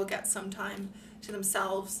that they will get some time to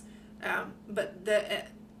themselves, but they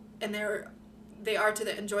are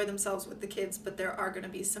to enjoy themselves with the kids, but there are going to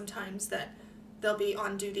be some times that they'll be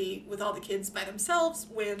on duty with all the kids by themselves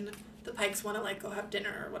when the Pikes want to, like, go have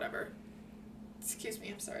dinner or whatever. Excuse me,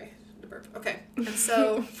 I'm sorry, the burp. Okay, and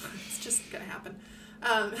so it's just going to happen.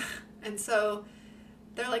 And so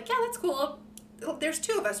they're like, yeah, that's cool. There's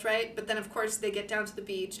 2 of us, right? But then, of course, they get down to the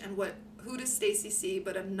beach, and who does Stacy see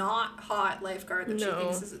but a not hot lifeguard that she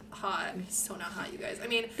thinks is hot? He's so not hot, you guys. I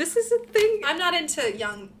mean, this is a thing. I'm not into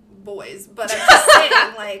young boys, but I'm just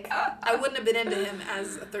saying, like, I wouldn't have been into him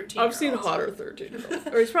as a 13-year-old. I've seen hotter 13-year-olds.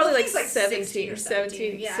 Or he's probably he's like 17 or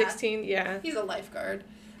 17, 16, yeah. He's a lifeguard.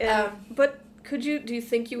 But do you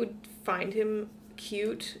think you would find him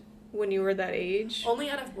cute when you were that age? Only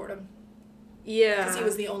out of boredom. Yeah. Because he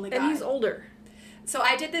was the only guy. And he's older. So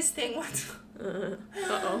I did this thing once.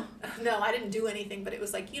 Uh-oh. No, I didn't do anything, but it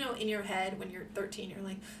was like, in your head when you're 13, you're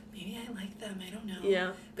like, maybe I like them, I don't know.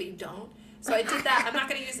 Yeah. But you don't. So I did that. I'm not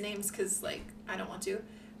going to use names because, like, I don't want to.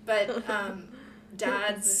 But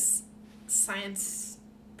dad's science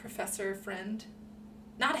professor friend.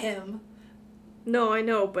 Not him. No, I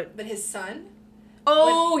know, but his son.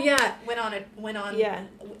 Oh, went on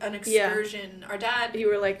an excursion. Yeah. Our dad you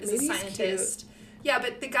were like, is a scientist. Yeah,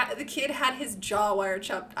 but the kid had his jaw wire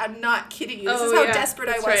chopped. I'm not kidding you. This is how desperate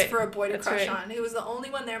I was for a boy to crush on. He was the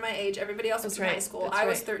only one there my age. Everybody else was in high school. I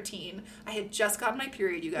was 13. I had just gotten my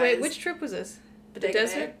period, you guys. Wait, which trip was this? The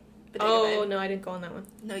desert? Oh, no, I didn't go on that one.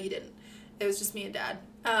 No, you didn't. It was just me and Dad.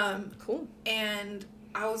 Cool. And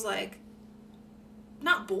I was like,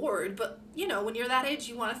 not bored, but, you know, when you're that age,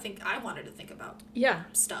 you want to think, I wanted to think about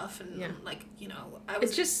stuff. And, like, you know, I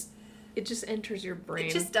was... It just enters your brain.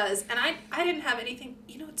 It just does. And I didn't have anything...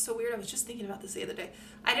 You know, it's so weird. I was just thinking about this the other day.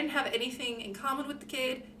 I didn't have anything in common with the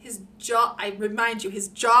kid. His jaw... I remind you, his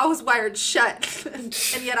jaw was wired shut. And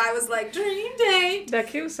yet I was like, dream day. That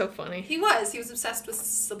kid was so funny. He was. He was obsessed with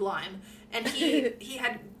Sublime. And he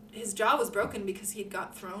had... His jaw was broken because he'd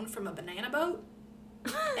got thrown from a banana boat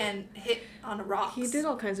and hit on a rock. He did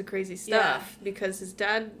all kinds of crazy stuff because his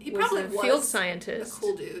dad was a field scientist. A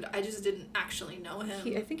cool dude. I just didn't actually know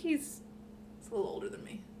him. I think he's a little older than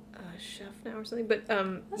me. A chef now or something. But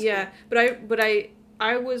yeah, cool. but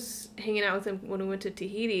I was hanging out with him when we went to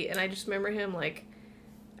Tahiti, and I just remember him like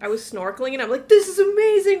I was snorkeling and I'm like, this is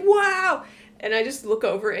amazing, wow. And I just look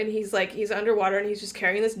over and he's underwater and he's just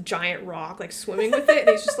carrying this giant rock, like swimming with it, and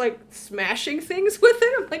he's just like smashing things with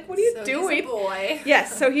it. I'm like, what are you doing? He's a boy.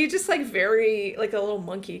 Yes, so he just like very like a little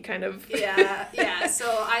monkey kind of. Yeah. So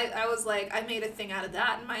I was like, I made a thing out of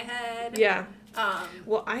that in my head. Yeah.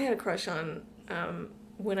 Well, I had a crush on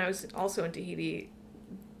when I was also in Tahiti,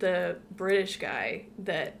 the British guy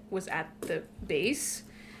that was at the base,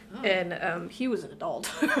 and he was an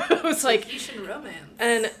adult. It was like Tahitian romance.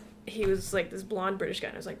 And he was like this blonde British guy,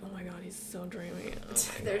 and I was like, oh my god, he's so dreamy.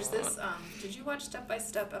 There's this, did you watch Step by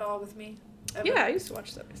Step at all with me? Ever? Yeah, I used to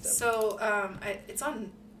watch Step by Step. So, it's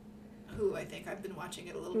on Hulu, I think. I've been watching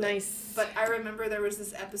it a little bit. Nice. But I remember there was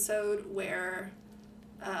this episode where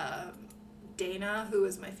Dana, who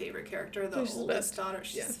is my favorite character, the oldest daughter,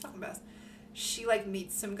 she's the fucking best. She, like,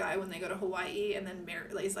 meets some guy when they go to Hawaii, and then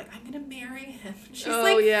he's like, I'm gonna marry him. She's,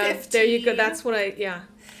 15. There you go. That's what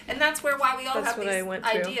And that's why we all have these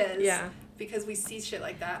ideas. Yeah. Because we see shit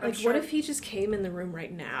like that. Like, what if he just came in the room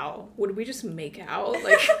right now? Would we just make out?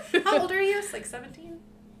 Like, how old are you? Like 17?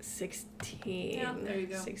 16. Yeah, there you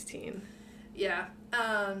go. 16. Yeah.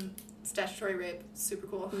 Statutory rape, super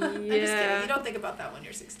cool. Yeah. I'm just kidding. You don't think about that when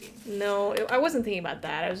you're 16. No, I wasn't thinking about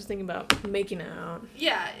that. I was just thinking about making out.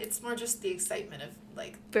 Yeah, it's more just the excitement of,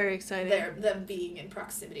 like... Very exciting. Them being in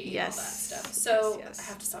proximity and all that stuff. So, I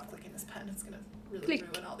have to stop clicking this pen. It's going to really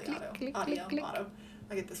ruin all the audio.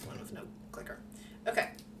 I get this one with no clicker. Okay.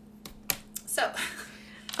 So,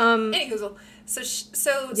 anywho, so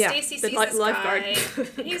Stacy sees this lifeguard.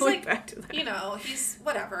 guy. He's like, back to that. You know, he's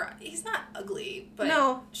whatever. He's not ugly,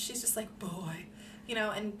 but she's just like, boy, you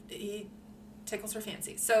know, and he tickles her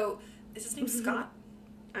fancy. So, is his name Scott?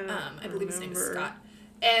 I believe his name is Scott.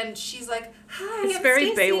 And she's like, hi, it's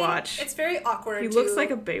very Stacey. Baywatch. It's very awkward. He looks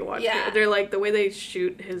like a Baywatch. Yeah. They're like, the way they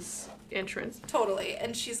shoot his entrance. Totally.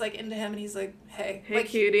 And she's like into him, and he's like, hey. Hey, like,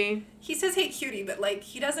 cutie. He says, hey, cutie, but like,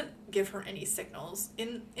 he doesn't give her any signals.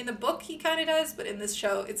 In the book, he kind of does, but in this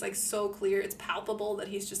show, it's like so clear, it's palpable that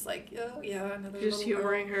he's just like, oh, yeah, another just little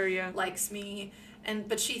humoring girl her, yeah. likes me.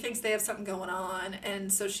 But she thinks they have something going on,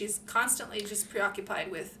 and so she's constantly just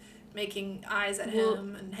preoccupied with making eyes at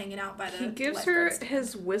him and hanging out by the He gives her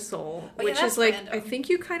his whistle, which is like, random. I think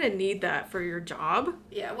you kind of need that for your job.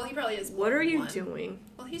 Yeah, well, he probably is. What are you doing?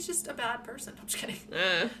 Well, he's just a bad person. I'm just kidding.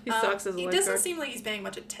 He sucks as a lifeguard. He doesn't seem like he's paying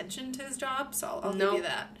much attention to his job, so I'll give you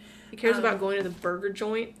that. He cares about going to the burger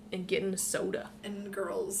joint and getting a soda. And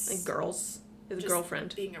girls. His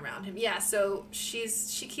girlfriend. Being around him. Yeah, so she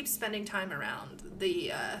keeps spending time around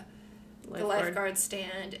the lifeguard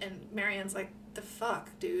stand, and Marianne's like, the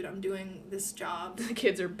fuck, dude, I'm doing this job. The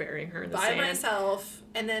kids are burying her in the sand. By myself.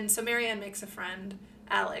 And then, so Marianne makes a friend,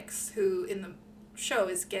 Alex, who in the show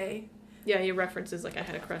is gay. Yeah, he references, like, I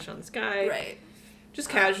had a crush on this guy. Right. Just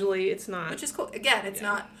casually, it's not... Which is cool. Again, it's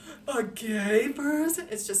not a gay person.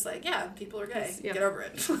 It's just like, yeah, people are gay. Get over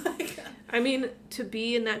it. I mean, to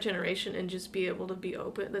be in that generation and just be able to be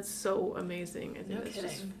open, that's so amazing. I think no kidding.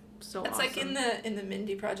 Just so it's awesome. Like in the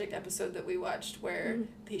Mindy Project episode that we watched where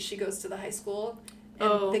she goes to the high school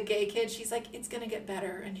and the gay kid, she's like, it's gonna get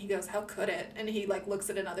better, and he goes, how could it? And he like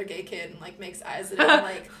looks at another gay kid and like makes eyes at him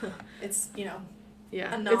like it's, you know,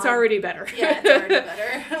 it's already better. Yeah, it's already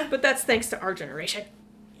better. But that's thanks to our generation.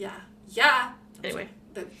 Yeah. Anyway,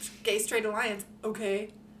 the Gay Straight Alliance.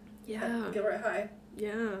 Okay. Yeah. Get right high.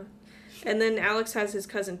 Yeah. And then Alex has his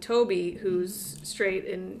cousin Toby, who's straight,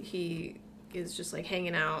 and he is just like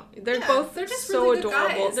hanging out. They're just so really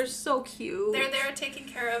adorable. Guys. They're so cute. They're there taking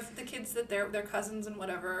care of the kids that they're cousins and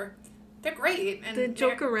whatever. They're great. And they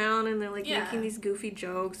joke around and they're like making these goofy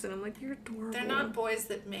jokes, and I'm like, you're adorable. They're not boys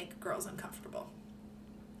that make girls uncomfortable.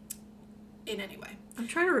 In any way. I'm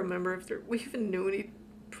trying to remember if we even knew any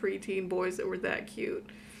preteen boys that were that cute.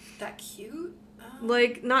 That cute?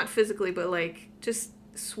 Like, not physically, but like, just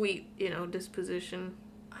sweet, disposition.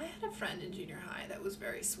 I had a friend in junior high that was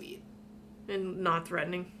very sweet. And not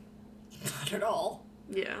threatening. Not at all.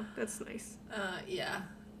 Yeah, that's nice. Yeah.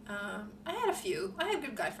 I had a few. I had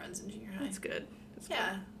good guy friends in junior high. That's good. Good.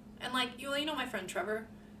 And like, you know my friend Trevor?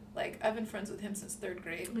 Like, I've been friends with him since 3rd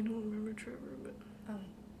grade. I don't remember Trevor, but...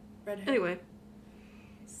 Red hair. Anyway.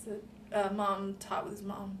 So, mom taught with his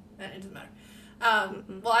mom. And it doesn't matter.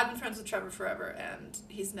 Well, I've been friends with Trevor forever, and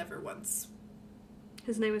he's never once...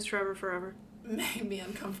 His name is Trevor Forever. Made me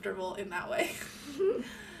uncomfortable in that way.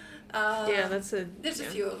 Yeah, there's a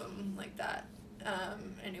few of them like that.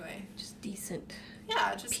 Anyway. Just decent.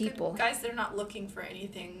 Yeah, just people. Guys that are not looking for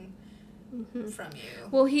anything from you.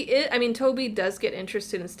 Well, Toby does get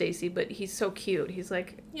interested in Stacy, but he's so cute. He's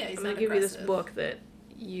like, I'm going to give you this book that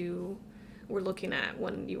you were looking at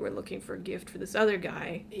when you were looking for a gift for this other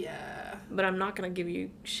guy. Yeah. But I'm not going to give you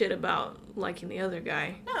shit about liking the other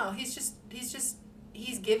guy. No,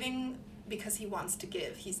 he's giving because he wants to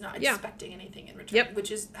give. He's not expecting anything in return,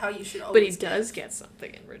 which is how you should always But he does get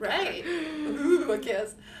something in return. Right. Ooh, a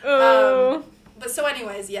kiss. Oh. But so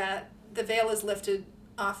anyways, the veil is lifted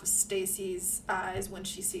off of Stacy's eyes when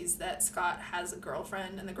she sees that Scott has a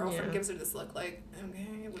girlfriend, and the girlfriend gives her this look like,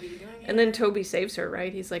 okay, what are you doing here? And then Toby saves her,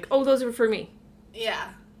 right? He's like, oh, those are for me.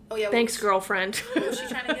 Yeah. Oh, yeah. Thanks, girlfriend. What was she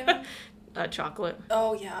trying to give him? Chocolate.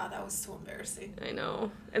 Oh, yeah, that was so embarrassing. I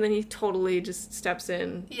know. And then he totally just steps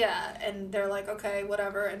in. Yeah, and they're like, okay,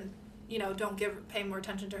 whatever, and, don't pay more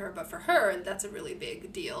attention to her, but for her, that's a really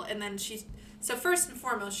big deal. And then so first and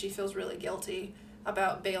foremost, she feels really guilty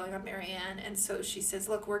about bailing on Marianne, and so she says,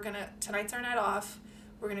 look, tonight's our night off,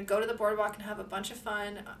 we're gonna go to the boardwalk and have a bunch of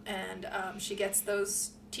fun, and she gets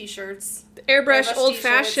those t-shirts. The airbrush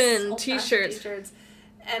old-fashioned t-shirts.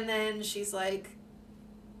 And then she's like,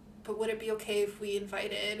 but would it be okay if we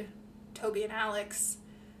invited Toby and Alex?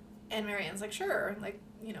 And Marianne's like, sure, like,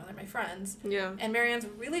 they're my friends. Yeah. And Marianne's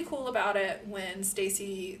really cool about it when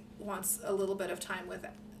Stacy wants a little bit of time with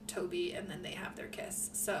Toby, and then they have their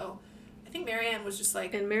kiss. So I think Marianne was just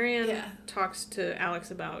like... And Marianne talks to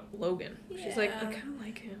Alex about Logan. Yeah. She's like, I kind of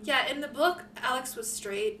like him. Yeah, in the book, Alex was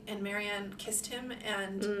straight, and Marianne kissed him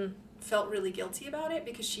and felt really guilty about it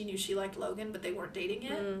because she knew she liked Logan, but they weren't dating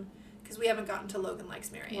yet. Because we haven't gotten to Logan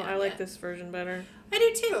likes Marianne Well, I like this version better. I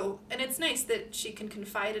do too. And it's nice that she can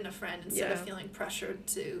confide in a friend instead of feeling pressured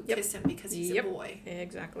to kiss him because he's a boy.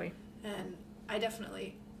 Exactly. And I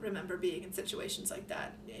definitely remember being in situations like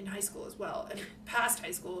that in high school as well. And past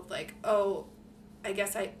high school of like, oh, I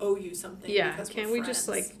guess I owe you something because we're friends. We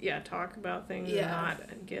just talk about things and not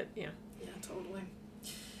get, Yeah, totally.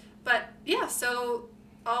 But, so...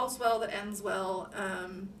 all's well that ends well.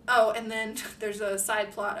 And then there's a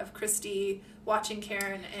side plot of Christy watching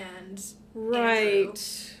Karen and Andrew.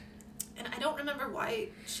 And I don't remember why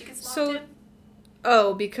she gets locked in.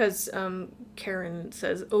 Oh, because Karen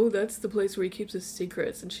says, oh, that's the place where he keeps his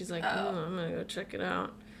secrets. And she's like, I'm going to go check it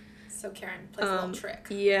out. So Karen plays a little trick.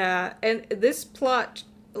 Yeah, and this plot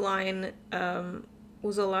line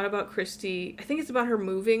was a lot about Christy. I think it's about her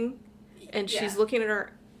moving, and she's looking at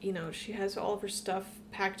her... she has all of her stuff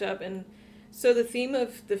packed up. And so the theme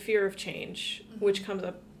of the fear of change, which comes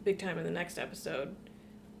up big time in the next episode,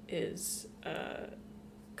 is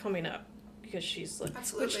coming up. Because she's like...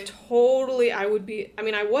 Absolutely. Which totally I would be... I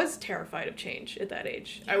mean, I was terrified of change at that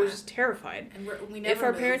age. Yeah. I was just terrified. And we never if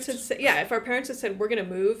our parents had said... Yeah, if our parents had said, we're going to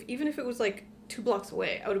move, even if it was like 2 blocks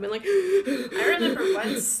away, I would have been like... I remember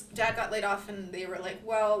once Dad got laid off and they were like,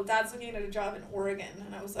 well, Dad's looking at a job in Oregon.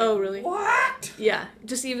 And I was like, oh, really? What? Yeah,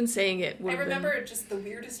 just even saying it would I remember just the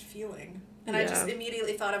weirdest feeling. And I just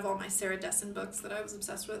immediately thought of all my Sarah Dessen books that I was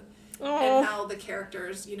obsessed with. Oh. And how the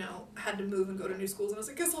characters, had to move and go to new schools. And I was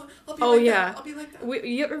like, guess I'll be like that. I'll be like that.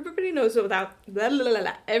 Everybody knows about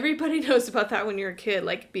Everybody knows about that when you're a kid,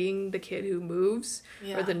 like being the kid who moves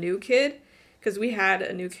or the new kid. Because we had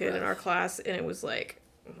a new kid in our class, and it was like,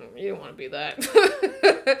 you don't want to be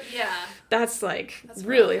that. Yeah. That's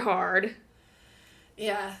really hard.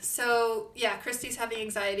 Yeah, so, Christy's having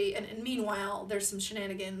anxiety, and meanwhile, there's some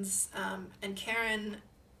shenanigans, and Karen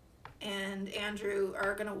and Andrew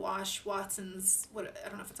are going to wash Watson's, I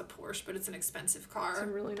don't know if it's a Porsche, but it's an expensive car. It's a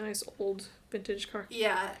really nice old vintage car.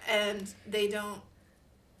 Yeah, and they don't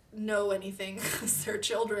know anything as their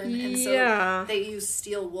children, and so they use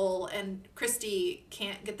steel wool, and Christy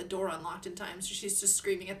can't get the door unlocked in time, so she's just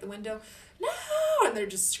screaming at the window, no, and they're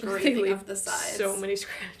just scraping up the sides. So many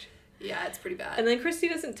scratches. Yeah, it's pretty bad. And then Christy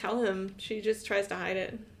doesn't tell him. She just tries to hide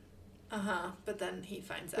it. But then he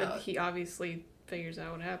finds out. But he obviously figures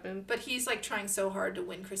out what happened. But he's, like, trying so hard to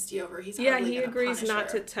win Christy over. He agrees not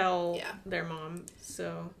to tell their mom,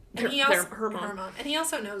 so... And her mom. And he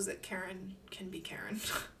also knows that Karen can be Karen.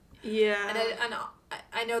 Yeah. And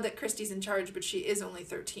I know that Christy's in charge, but she is only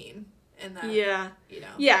 13. And that, you know.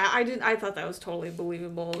 Yeah, I thought that was totally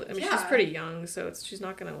believable. I mean, she's pretty young, so she's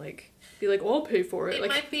not gonna, like, be like, well, I'll pay for it. It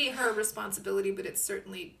might be her responsibility, but it's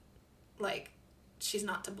certainly, like, she's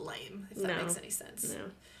not to blame, if that makes any sense.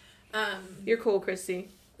 No. You're cool, Christy.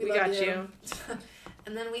 We got you.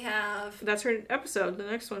 And then we have... That's her episode, the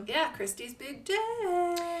next one. Yeah, Christy's big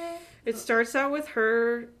day. It starts out with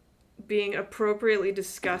her being appropriately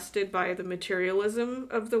disgusted by the materialism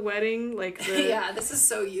of the wedding, like the... Yeah, this is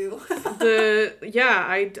so you.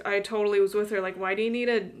 I totally was with her, like, why do you need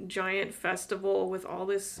a giant festival with all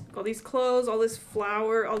these clothes, all this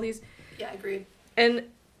flour, all these... Yeah, agreed. And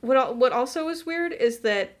what also was weird is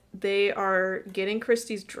that they are getting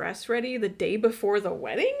Christy's dress ready the day before the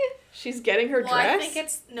wedding? She's getting her dress? I think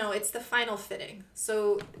it's the final fitting.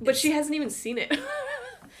 But she hasn't even seen it.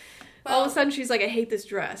 Well, all of a sudden she's like, I hate this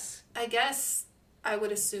dress. I guess I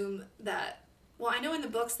would assume that... Well, I know in the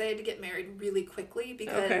books they had to get married really quickly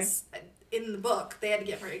because... Okay. In the book, they had to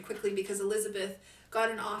get married quickly because Elizabeth got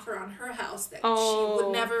an offer on her house that she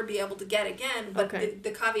would never be able to get again. But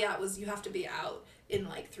the caveat was you have to be out in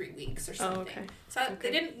like 3 weeks or something. Okay. So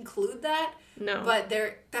they didn't include that. No. But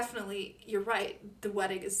they're definitely, you're right, the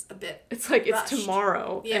wedding is a bit It's like rushed. It's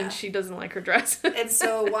tomorrow and she doesn't like her dress. And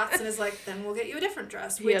so Watson is like, then we'll get you a different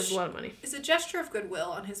dress. He has a lot of money. Is a gesture of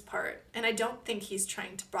goodwill on his part. And I don't think he's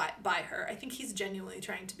trying to buy her. I think he's genuinely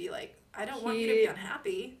trying to be like, I don't want you to be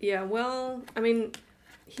unhappy. Yeah, well, I mean,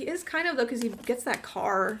 he is kind of, though, because he gets that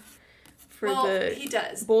car for the he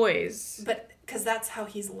does. Boys. But because that's how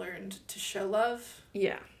he's learned to show love.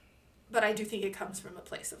 Yeah. But I do think it comes from a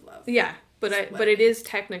place of love. Yeah, but it is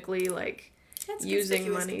technically, like,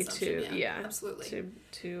 using money to, absolutely.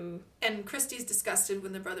 To And Christy's disgusted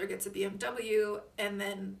when the brother gets a BMW, and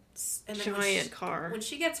then giant car. When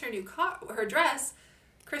she gets her new car, her dress...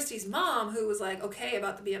 Christy's mom, who was like, okay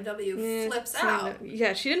about the BMW, flips out.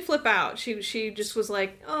 Yeah, she didn't flip out. She just was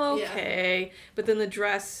like, oh, okay. Yeah. But then the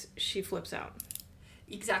dress, she flips out.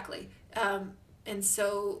 Exactly. And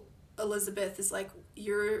so Elizabeth is like,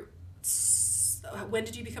 when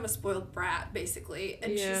did you become a spoiled brat, basically?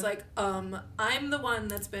 And she's like, I'm the one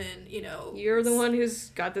that's been, You're the one who's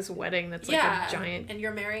got this wedding that's like a giant and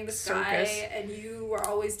you're marrying this circus guy, and you are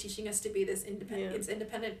always teaching us to be this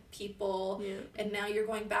independent people, and now you're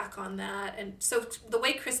going back on that. And so the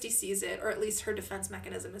way Christy sees it, or at least her defense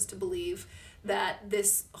mechanism, is to believe that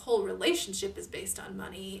this whole relationship is based on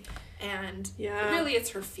money, and really it's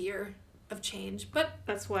her fear of change. But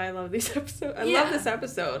that's why I love these episodes. I love this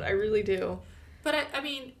episode. I really do. But I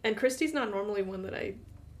mean... And Christy's not normally one that I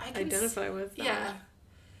identify with. Yeah.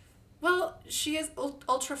 Well, she is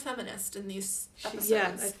ultra feminist in these episodes. Yeah,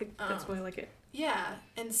 I think that's why I like it. Yeah.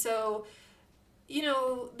 And so,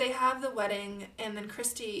 they have the wedding, and then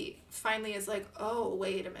Christy finally is like, oh,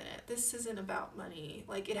 wait a minute. This isn't about money.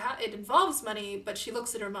 Like, it involves money, but she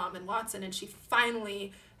looks at her mom and Watson, and she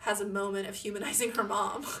finally has a moment of humanizing her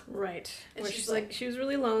mom. Right. And she's like, she was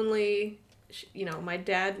really lonely. My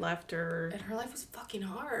dad left her. And her life was fucking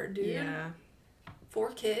hard, dude. Yeah.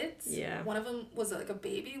 4 kids. Yeah. One of them was like a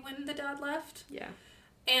baby when the dad left. Yeah.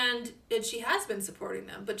 And she has been supporting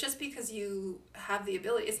them. But just because you have the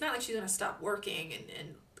ability, it's not like she's going to stop working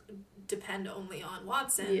and depend only on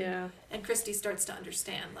Watson. Yeah. And Christy starts to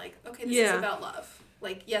understand, like, okay, this is about love.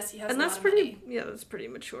 Like, yes, he has a lot of money. Yeah, that's pretty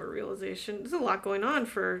mature realization. There's a lot going on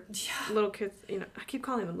for little kids. I keep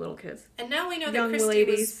calling them little kids. And now we know that Christy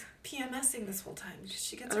was PMSing this whole time.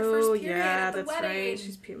 She gets her first period at the wedding. Right.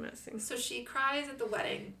 She's PMSing. So she cries at the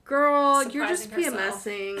wedding. Girl, you're just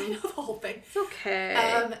PMSing. I know the whole thing. It's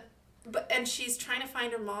okay. And she's trying to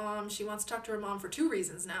find her mom. She wants to talk to her mom for 2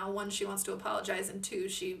 reasons now. 1, she wants to apologize, and 2,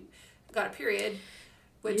 she got a period,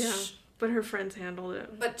 which... Yeah. But her friends handled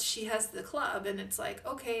it. But she has the club, and it's like,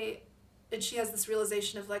 okay. And she has this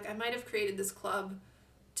realization of, like, I might have created this club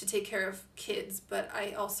to take care of kids, but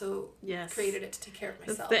I also created it to take care of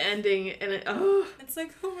myself. That's the ending, and it's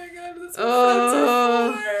like, oh my god, that's what friends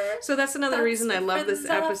are for. So that's another reason I love this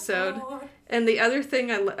episode. And the other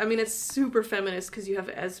thing, I mean, it's super feminist because you have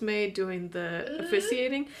Esme doing the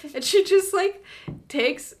officiating, and she just, like,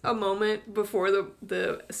 takes a moment before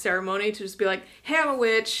the ceremony to just be like, hey, I'm a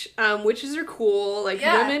witch. Witches are cool. Like,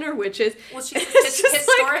 women are witches. Well,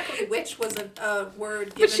 historically, witch was a word given to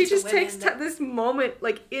women. But she just takes this moment,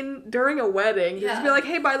 like, during a wedding, to just be like,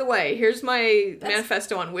 hey, by the way, here's my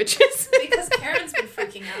manifesto on witches. Because Karen's been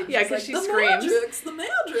freaking out. Yeah, because she screams. The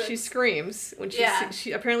Madrix. She screams when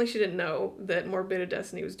she apparently she didn't know that Morbid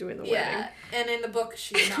Destiny was doing the wedding. Yeah, and in the book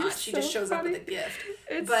she's not. She just shows up with a gift.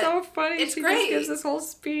 It's so funny. It's she great. Just gives this whole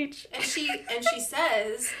speech. And she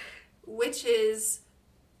says witches,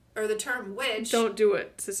 or the term witch, don't do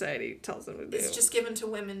what society tells them to do. It's just given to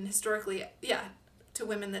women historically, to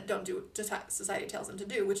women that don't do what society tells them to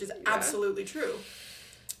do, which is absolutely true.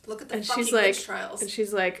 Look at the fucking witch trials. And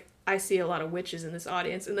she's like, I see a lot of witches in this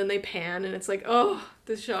audience, and then they pan, and it's like, oh,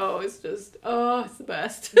 the show is just, it's the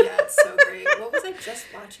best. Yeah, it's so great. What was I just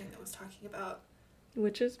watching that was talking about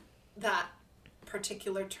witches? That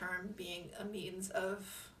particular term being a means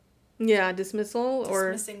of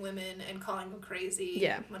dismissing women and calling them crazy.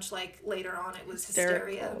 Yeah, much like later on it was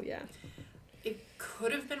hysteria. Yeah, it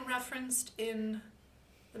could have been referenced in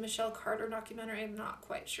the Michelle Carter documentary. I'm not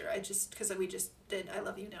quite sure. Because we just did I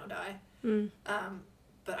Love You Now Die.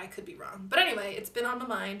 But I could be wrong. But anyway, it's been on my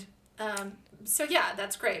mind. So yeah,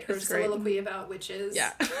 that's great. Her soliloquy about witches.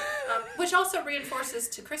 Yeah. Which also reinforces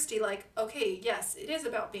to Christy, like, okay, yes, it is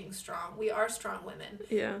about being strong. We are strong women.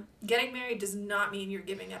 Yeah. Getting married does not mean you're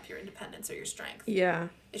giving up your independence or your strength. Yeah.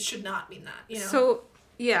 It should not mean that, you know?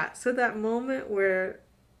 So that moment where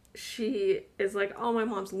she is like, oh, my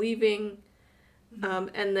mom's leaving,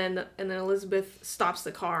 and then Elizabeth stops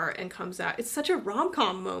the car and comes out. It's such a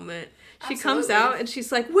rom-com moment. She comes out and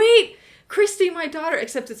she's like, wait, Christy, my daughter,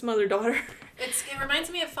 except it's mother-daughter. It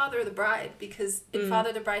reminds me of Father of the Bride, because in Father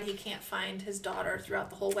of the Bride he can't find his daughter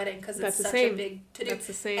throughout the whole wedding because it's such a big to-do. That's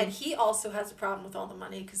the same. And he also has a problem with all the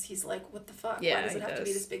money because he's like, what the fuck? Yeah, why does it have to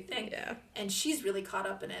be this big thing? Yeah. And she's really caught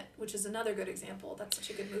up in it, which is another good example. That's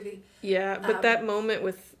such a good movie. Yeah, but that moment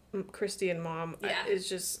with Christy and Mom is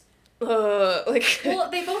just... Well,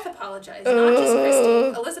 they both apologize, not just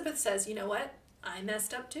Christy. Elizabeth says, you know what? I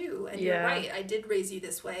messed up too, and you're right. I did raise you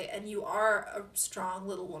this way, and you are a strong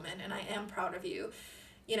little woman, and I am proud of you.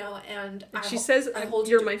 You know, and she says,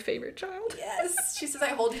 "You're my favorite child." Yes, she says, "I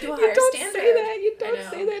hold you to a higher standard." You don't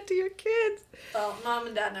say that to your kids. Well, Mom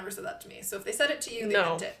and Dad never said that to me, so if they said it to you, they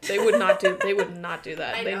meant it. They would not do. They would not do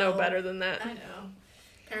that. They know better than that. I know.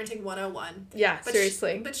 Parenting 101. Yeah,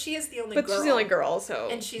 seriously. But she is the only girl. But she's the only girl, so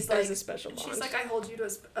and she's like a special bond. She's like, I hold you to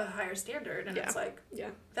a higher standard, and it's like,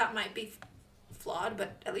 that might be flawed,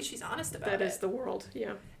 but at least she's honest about it. That is the world,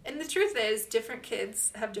 yeah. And the truth is, different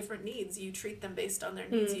kids have different needs. You treat them based on their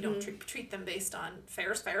needs. You don't treat them based on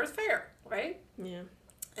fair is fair, right? Yeah.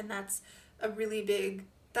 And that's a really big...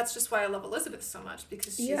 That's just why I love Elizabeth so much,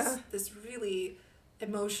 because she's this really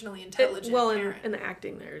emotionally intelligent parent. And the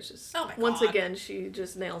acting there is just... Oh my God. Once again, she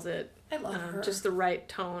just nails it. I love her. Just the right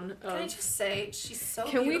tone of... Can I just say, she's so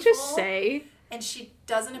beautiful. Can we just say... And she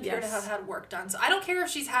doesn't appear to have had work done. So I don't care if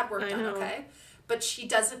she's had work done, okay? But she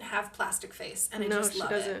doesn't have plastic face, and I just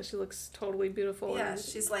love it. No, she doesn't. She looks totally beautiful. Yeah,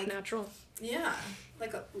 she's like natural. Yeah,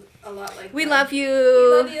 like a lot like. We love you.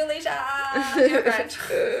 We love you, Alicia. Dear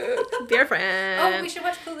friend. Dear friend. Oh, we should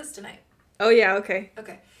watch Clueless tonight. Oh yeah, okay.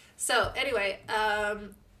 Okay, so anyway,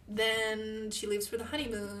 then she leaves for the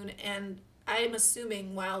honeymoon, and I'm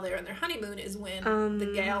assuming while they're on their honeymoon is when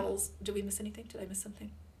the gals. Did we miss anything? Did I miss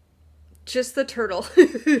something? Just the turtle.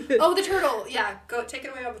 Oh, the turtle. Yeah, go take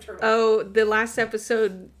it away on the turtle. Oh, the last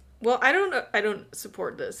episode. Well, I don't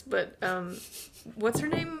support this, but what's her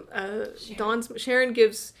name? Sharon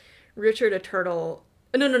gives Richard a turtle.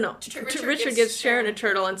 No. Richard gives Sharon a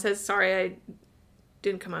turtle and says, "Sorry, I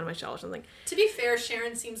didn't come out of my shell," or something. To be fair,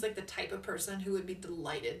 Sharon seems like the type of person who would be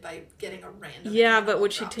delighted by getting a random. Yeah, but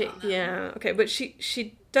would she take? Yeah, okay, but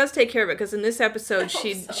she does take care of it, because in this episode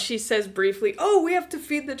she says briefly, "Oh, we have to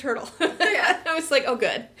feed the turtle." Yeah, I was like, "Oh,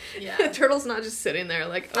 good." Yeah, the turtle's not just sitting there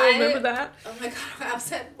like, "Oh, remember that?" Oh my God, I was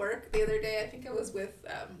at work the other day. I think I was with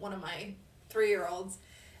one of my 3-year-olds,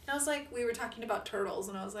 and I was like, we were talking about turtles,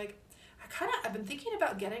 and I was like, I've been thinking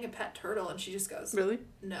about getting a pet turtle, and she just goes, "Really?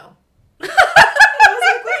 No." I was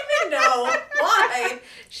like, what do you mean no? Why?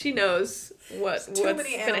 She knows what's going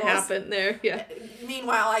to happen there. Yeah.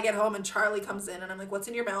 Meanwhile, I get home and Charlie comes in and I'm like, what's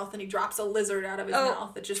in your mouth? And he drops a lizard out of his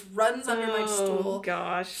mouth that just runs under my stool. Oh,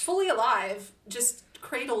 gosh. Fully alive, just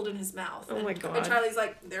cradled in his mouth. Oh, my God. And Charlie's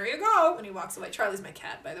like, there you go. And he walks away. Charlie's my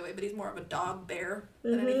cat, by the way, but he's more of a dog bear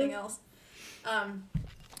than anything else.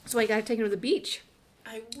 So I got to take him to the beach.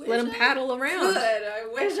 I wish Let him paddle around. I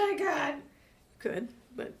wish I could. Could,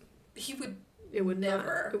 but he would. It would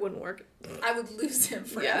never. It wouldn't work. I would lose him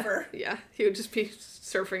forever. Yeah. He would just be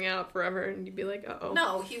surfing out forever, and you'd be like, uh-oh.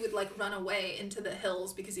 No, he would, like, run away into the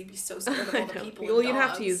hills because he'd be so scared of all the people Well, and you'd dogs.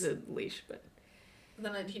 have to use a leash, but...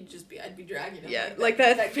 Then I'd be dragging him. Yeah, like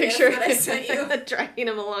that picture that I sent you. Dragging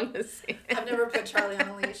him along the sand. I've never put Charlie on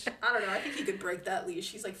a leash. I don't know. I think he could break that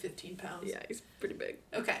leash. He's like 15 pounds. Yeah, he's pretty big.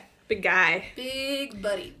 Okay. Big guy. Big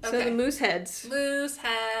buddy. Okay. So the moose heads. Moose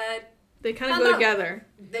head. They kind of go together.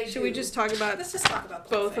 Should we just talk about? Let's just talk about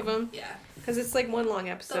both of them. Yeah. Because it's like one long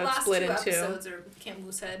episode split in two. The last 2 episodes are Camp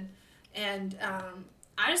Moosehead, and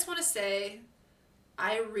I just want to say,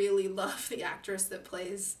 I really love the actress that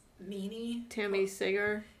plays Nene. Tammy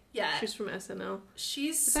Sagar. Yeah. She's from SNL.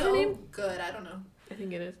 She's so good. I don't know. I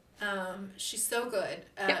think it is. She's so good.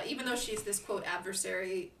 Even though she's this quote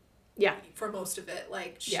adversary. Yeah. For most of it,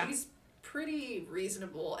 like she's pretty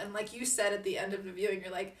reasonable, and like you said at the end of the viewing,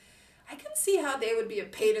 you're like, I can see how they would be a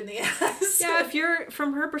pain in the ass. Yeah, if you're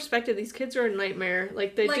from her perspective, these kids are a nightmare.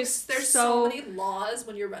 Like there's so many laws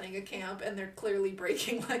when you're running a camp, and they're clearly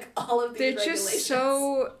breaking like all of these regulations. They're just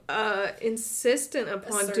so insistent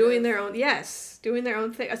upon doing their own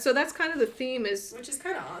thing. So that's kind of the theme which is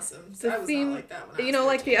kind of awesome. So I was not like that when I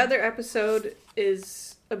was 13. The other episode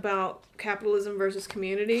is about capitalism versus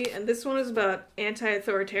community, and this one is about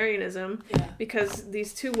anti-authoritarianism because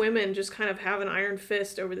these two women just kind of have an iron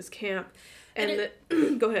fist over this camp. And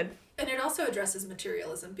go ahead. And it also addresses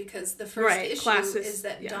materialism because the first issue is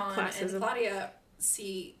that Dawn and Claudia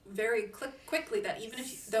see very quickly that even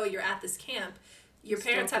though you're at this camp, your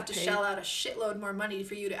parents have to shell out a shitload more money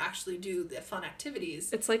for you to actually do the fun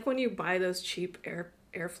activities. It's like when you buy those cheap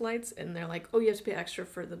air flights and they're like, oh, you have to pay extra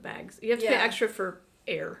for the bags. You have to pay extra for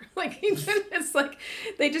air. Like it's like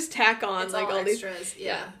they just tack on it's like all extras.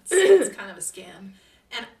 These It's kind of a scam.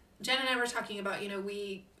 And Jen and I were talking about,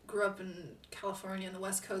 we grew up in California and the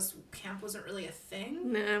West Coast. Camp wasn't really a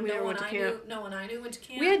thing. Nah, we never went to camp. No one I knew went to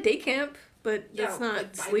camp. We had day camp, but that's not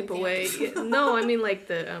like sleepaway. No, I mean like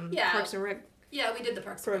the Parks and Rec. Yeah, we did the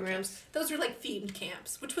Parks programs. And Rec camps. Those were like themed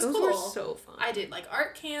camps, which was cool. Those were so fun. I did like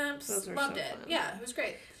art camps. Loved it. Fun. Yeah, it was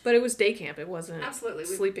great. But it was day camp. It wasn't absolutely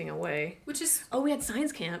sleeping away. Which is we had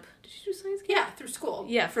science camp. Did you do science camp? Yeah, through school.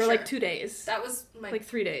 Yeah, for like 2 days. That was like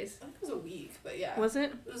 3 days. I think it was a week, but yeah. Was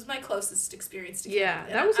it? It was my closest experience to camp. Yeah,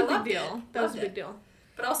 that was a big deal. That was a big deal.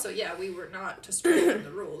 But also, we were not to stray from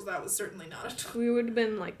the rules. That was certainly not We would have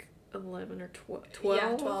been like 11 or 12.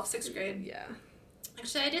 Yeah, 12, 6th grade. Yeah.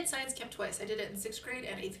 Actually, I did science camp twice. I did it in 6th grade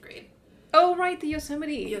and 8th grade. Oh, right, the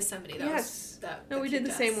Yosemite. We did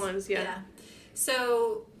the same ones, yeah.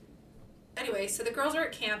 So, anyway, so the girls are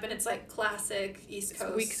at camp, and it's like classic East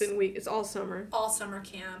Coast. Weeks and weeks. It's all summer. All summer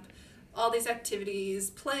camp. All these activities,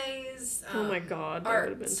 plays, oh my god, that would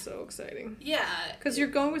have been so exciting. Yeah. Because you're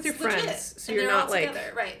going with your friends, legit. so and you're not like...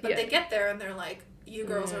 together, right. But they get there, and they're like, you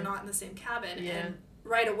girls are not in the same cabin. Yeah. And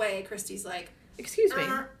right away, Christy's like... Excuse me.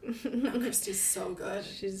 No, Christy's so good.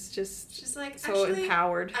 She's like so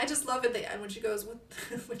empowered. I just love at the end when she goes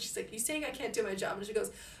when she's like, "You saying I can't do my job?" And she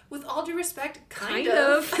goes, "With all due respect, kind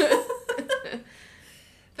of."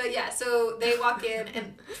 But yeah, so they walk in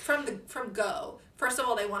and from go. First of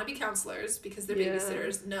all, they want to be counselors because they're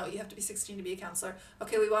babysitters. No, you have to be 16 to be a counselor.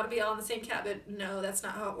 Okay, we want to be all in the same cabin. No, that's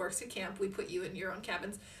not how it works at camp. We put you in your own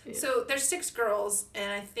cabins. Yeah. So there's 6 girls,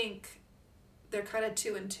 and I think they're kind of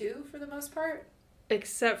 2 and 2 for the most part.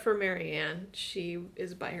 Except for Marianne. She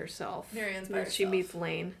is by herself. Marianne's by herself. She meets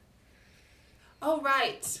Lane. Oh,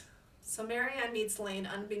 right. So Marianne meets Lane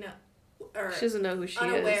she doesn't know who she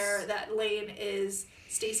unaware that Lane is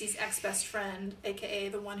Stacy's ex-best friend, a.k.a.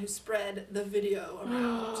 the one who spread the video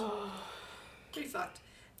around. Pretty fucked.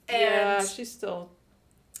 And she's still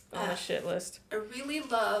on the shit list. I really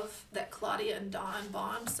love that Claudia and Dawn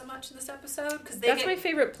bond so much in this episode. That's my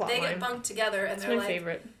favorite plot line. They get bunked together, and they're like... That's my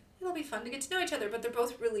favorite. It'll be fun to get to know each other, but they're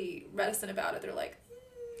both really reticent about it. They're like,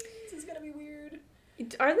 this is going to be weird.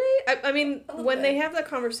 Are they? I mean, when they have that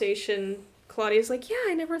conversation, Claudia's like, yeah,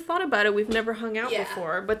 I never thought about it. We've never hung out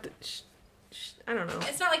before. But I don't know.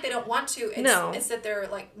 It's not like they don't want to. It's that they're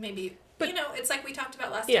like, maybe, it's like we talked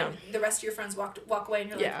about last time. The rest of your friends walk away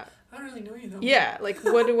and you're like, I don't really know you though. Yeah, like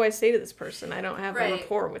what do I say to this person? I don't have a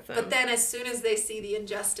rapport with them. But then as soon as they see the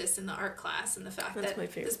injustice in the art class and the fact that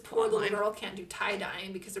this poor little girl can't do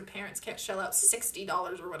tie-dyeing because her parents can't shell out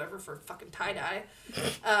 $60 or whatever for fucking tie-dye,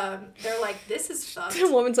 they're like, this is fucked. The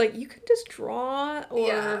woman's like, you can just draw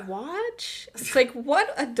or watch? It's like,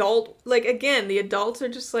 what adult... Like, again, the adults are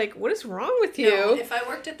just like, what is wrong with you? No, if I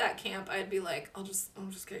worked at that camp, I'd be like, I'll just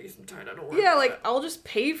get you some tie-dye to work. Yeah, like, I'll just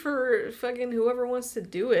pay for fucking whoever wants to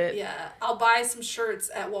do it. Yeah, I'll buy some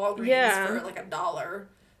shirts at Walgreens for like $1.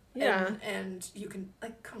 Yeah. And you can,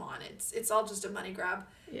 like, come on, it's all just a money grab.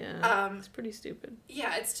 Yeah. It's pretty stupid.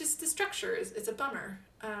 Yeah, it's just the structure it's a bummer.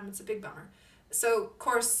 It's a big bummer. So, of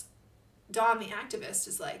course, Dawn, the activist,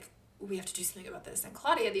 is like, we have to do something about this. And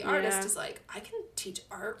Claudia, the artist, is like, I can teach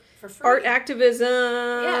art for free. Art activism.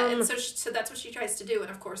 Yeah, and so that's what she tries to do. And,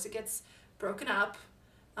 of course, it gets broken up.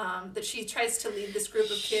 That she tries to lead this group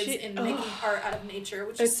of kids in making art out of nature,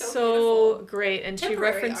 which is so beautiful. Great. And she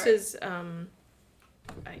references,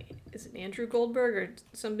 is it Andrew Goldberg or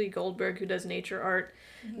somebody Goldberg who does nature art,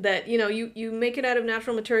 that, you know, you make it out of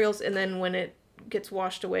natural materials, and then when it gets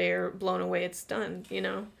washed away or blown away, it's done, you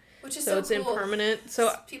know? Which is so it's cool. Impermanent.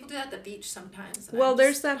 So people do that at the beach sometimes. Well,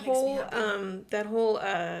 there's that whole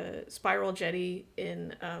spiral jetty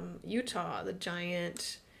in Utah, the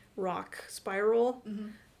giant rock spiral.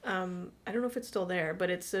 I don't know if it's still there, but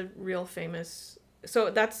it's a real famous.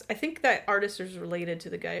 So I think that artist is related to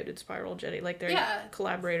the guy who did Spiral Jetty. Like they're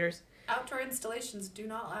collaborators. Outdoor installations do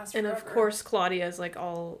not last forever. And of course, Claudia is like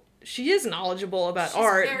she is knowledgeable about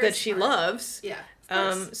art that she loves. Yeah.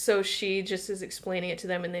 So she just is explaining it to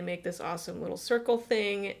them, and they make this awesome little circle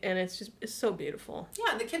thing, and it's so beautiful.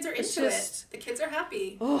 Yeah, and the kids are into it. The kids are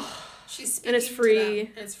happy. Oh, she's speaking and it's free. To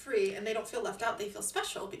them, and it's free, and they don't feel left out. They feel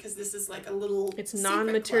special because this is like a little. It's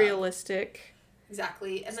non-materialistic. Club.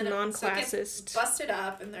 Exactly, and it's then non-classist. So it gets busted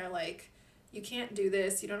up, and they're like, "You can't do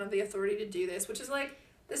this. You don't have the authority to do this." Which is like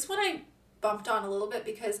this one I bumped on a little bit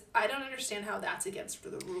because I don't understand how that's against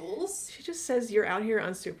the rules. She just says you're out here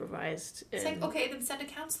unsupervised. It's like, okay, then send a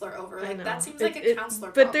counselor over. Like that seems like a counselor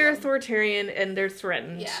But problem. they're authoritarian and they're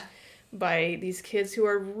threatened by these kids who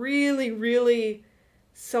are really, really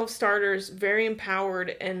self-starters, very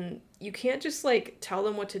empowered, and you can't just like tell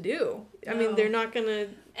them what to do. No. I mean, they're not gonna.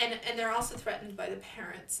 And they're also threatened by the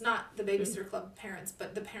parents, not the Babysitter Club parents,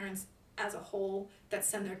 but the parents as a whole that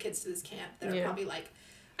send their kids to this camp that are probably like,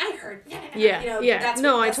 I heard. That's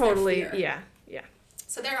totally. Yeah.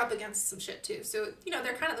 So they're up against some shit too. So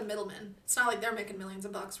they're kind of the middlemen. It's not like they're making millions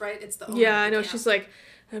of bucks, right? It's the owner. Yeah, I know. She's like,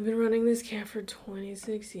 I've been running this camp for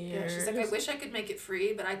 26 years. Yeah, she's like, I wish I could make it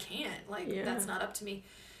free, but I can't. Like that's not up to me.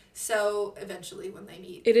 So eventually, when they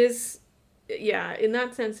meet, it is. Yeah, in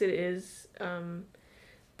that sense, it is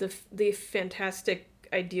the fantastic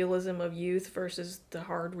idealism of youth versus the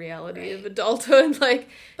hard reality of adulthood. Like,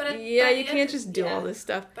 you can't just do all this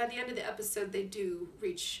stuff. By the end of the episode, they do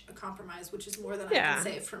reach a compromise, which is more than I can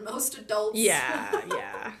say for most adults.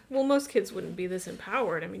 Yeah. Well, most kids wouldn't be this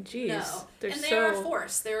empowered. I mean, geez. No. And they're a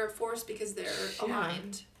force. They're a force because they're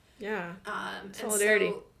aligned. Yeah. Solidarity.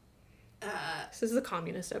 So, this is the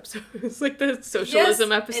communist episode. It's like the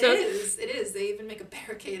socialism episode. It is. They even make a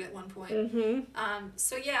barricade at one point.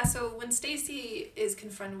 So when Stacy is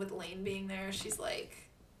confronted with Lane being there, she's like,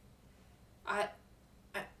 I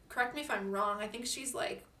correct me if I'm wrong, I think she's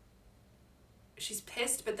like, she's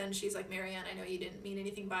pissed, but then she's like, Marianne, I know you didn't mean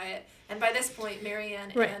anything by it. And by this point,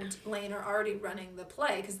 Marianne and Lane are already running the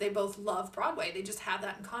play because they both love Broadway. They just have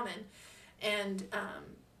that in common. And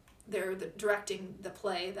they're directing the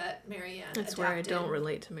play that Marianne adapted. That's where I don't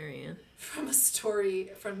relate to Marianne. From a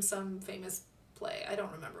story from some famous play. I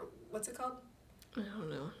don't remember. What's it called? I don't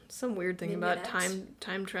know. Some weird thing about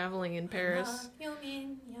time traveling in Paris.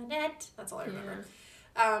 That's all I remember.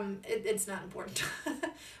 It's not important.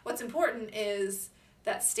 What's important is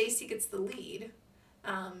that Stacy gets the lead,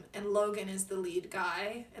 and Logan is the lead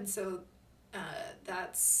guy, and so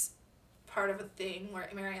that's part of a thing where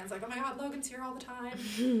Marianne's like, oh my god, Logan's here all the time.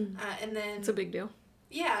 And then it's a big deal.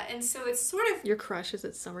 Yeah, and so it's sort of your crush is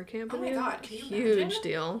at summer camp. Oh my god, can you huge imagine?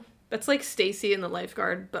 Deal. That's like Stacy and the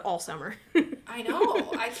lifeguard, but all summer. I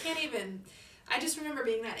know. I can't even. I just remember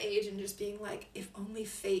being that age and just being like, if only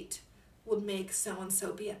fate would make so and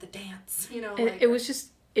so be at the dance. It was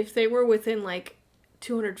just if they were within like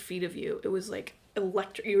 200 feet of you, it was like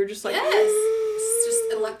electric. You were just like, yes. It's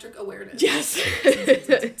just electric awareness. Yes.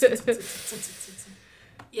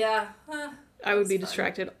 Yeah. I would be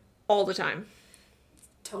distracted all the time.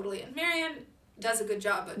 Totally. And Marianne does a good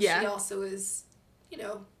job, but she also is,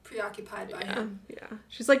 preoccupied by him. Yeah.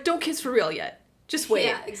 She's like, don't kiss for real yet. Just wait.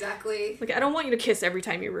 Yeah, exactly. Like, I don't want you to kiss every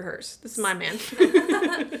time you rehearse. This is my man.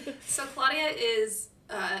 So Claudia is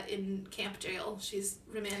in camp jail. She's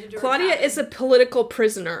remanded to her Claudia cabin. is a political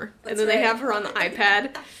prisoner. That's and then they have her on the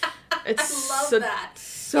iPad. I love that.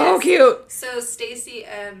 So cute. So Stacy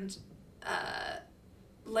and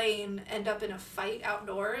Lane end up in a fight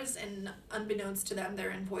outdoors, and unbeknownst to them,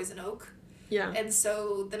 they're in Poison Oak. Yeah. And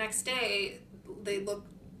so the next day, they look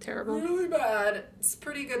terrible, really bad. It's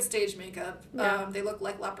pretty good stage makeup. Yeah. They look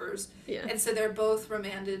like lepers. Yeah. And so they're both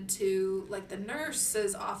remanded to like the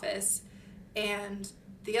nurse's office, and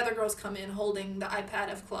the other girls come in holding the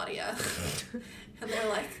iPad of Claudia. And they're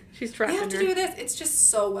like, she's trapped. We have to do this. It's just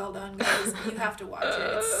so well done, guys. You have to watch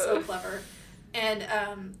it. It's so clever. And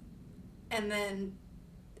then,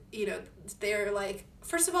 you know, they're like,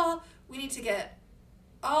 first of all, we need to get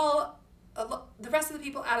the rest of the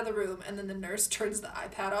people out of the room, and then the nurse turns the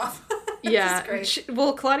iPad off. Yeah.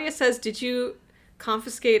 Well, Claudia says, did you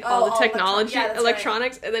confiscate all the technology,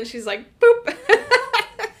 electronics? Right. And then she's like, boop.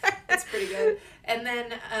 That's pretty good. And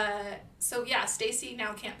then, Stacy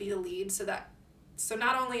now can't be the lead, so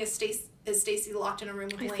not only is Stacy locked in a room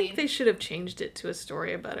with Lane. I think they should have changed it to a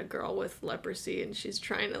story about a girl with leprosy, and she's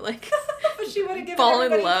trying to, like, but she would have given fall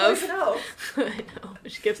in love. Poison Oak. I know.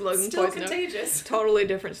 She gives Logan Still poison contagious. Oak. Totally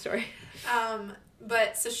different story.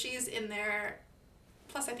 But so she's in there.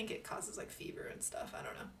 Plus, I think it causes, like, fever and stuff. I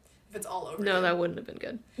don't know if it's all over. No, that wouldn't have been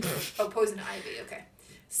good. Oh, poison ivy. Okay.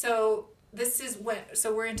 So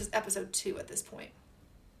we're into episode 2 at this point.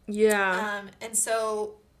 Yeah. And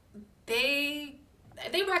so they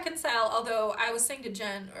reconcile, although I was saying to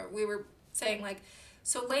Jen, or we were saying, like,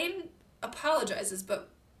 so Lane apologizes, but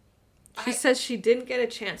she says she didn't get a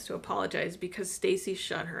chance to apologize because Stacy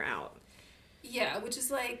shut her out. Yeah, which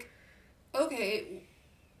is like, okay,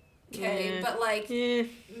 but like,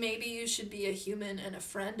 maybe you should be a human and a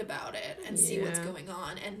friend about it and see what's going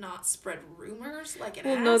on and not spread rumors like it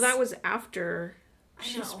has. Well, no, that was after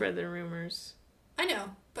she spread the rumors. I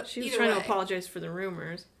know, but she was trying to apologize for the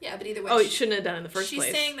rumors. Yeah, but either way, you shouldn't have done it in the first place.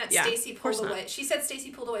 She's saying that Stacy pulled away. She said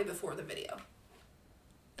Stacy pulled away before the video.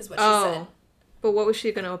 Is what she said. But what was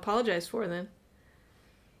she going to apologize for then?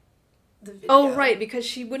 The video. Oh, right, because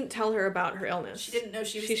she wouldn't tell her about her illness. She didn't know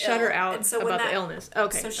she was ill. She shut her out about the illness.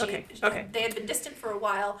 Okay, okay. They had been distant for a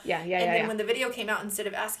while. And then when the video came out, instead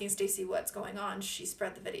of asking Stacy what's going on, she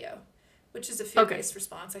spread the video. Which is a fear-based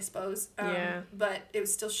response, I suppose. But it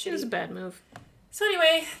was still shitty. It was a bad move. So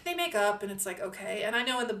anyway, they make up, and it's like, okay. And I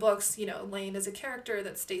know in the books, you know, Lane is a character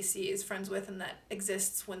that Stacy is friends with and that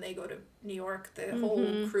exists when they go to New York. The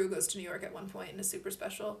whole crew goes to New York at one point in a super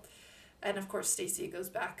special. And, of course, Stacy goes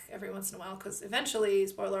back every once in a while because eventually,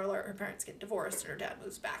 spoiler alert, her parents get divorced and her dad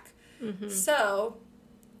moves back. Mm-hmm. So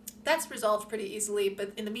that's resolved pretty easily.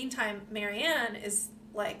 But in the meantime, Marianne is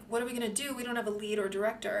like, what are we going to do? We don't have a lead or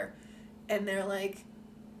director. And they're like,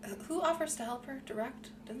 who offers to help her direct?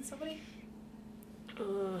 Didn't somebody? I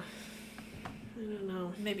don't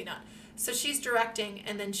know. Maybe not. So she's directing,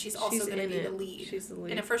 and then she's also going to be the lead. She's the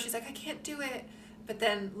lead. And at first she's like, I can't do it. But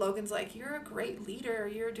then Logan's like, you're a great leader.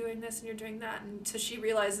 You're doing this and you're doing that. And so she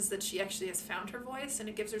realizes that she actually has found her voice, and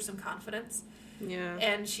it gives her some confidence. Yeah.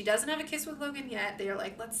 And she doesn't have a kiss with Logan yet. They are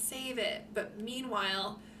like, let's save it. But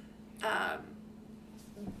meanwhile,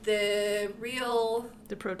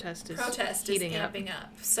 the protest is amping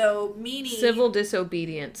up. So Meanie... Civil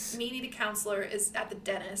disobedience. Meanie, the counselor, is at the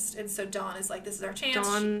dentist, and so Dawn is like, this is our chance.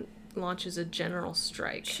 Dawn launches a general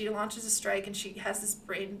strike. She launches a strike, and she has this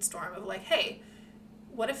brainstorm of like, hey,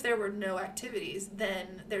 what if there were no activities?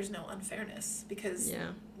 Then there's no unfairness, because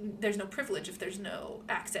there's no privilege if there's no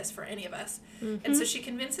access for any of us. Mm-hmm. And so she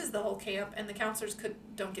convinces the whole camp, and the counselors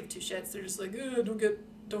don't give two shits. They're just like,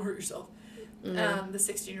 don't hurt yourself. The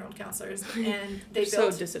 16-year-old counselors, and they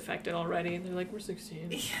so disaffected already, and they're like, we're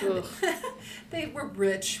 16. Yeah. We're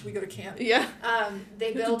rich. We go to camp. Yeah.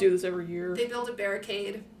 They have to do this every year. They build a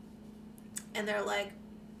barricade, and they're like,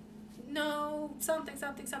 no, something,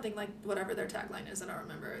 like whatever their tagline is. I don't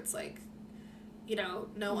remember. It's like, you know,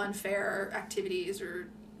 no unfair activities or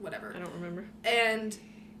whatever. I don't remember. And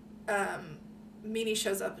Meanie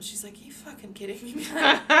shows up and she's like, you fucking kidding me?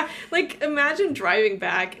 Like, imagine driving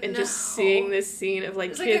back and just seeing this scene of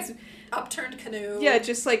like kids. Like upturned canoe. Yeah,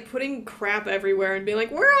 just like putting crap everywhere and being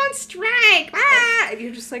like, we're on strike! Ah! And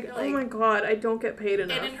you're just like, oh my god, I don't get paid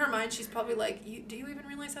enough. And in her mind, she's probably like, do you even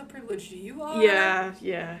realize how privileged you are? Yeah.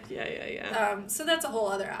 So that's a whole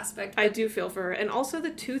other aspect. I do feel for her. And also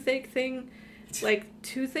the toothache thing. Like,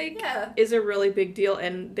 toothache is a really big deal.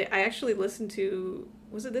 And I actually listened to...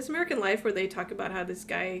 Was it This American Life where they talk about how this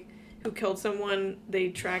guy who killed someone, they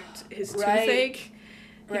tracked his toothache?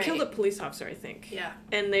 He killed a police officer, I think. Yeah.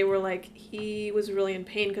 And they were like, he was really in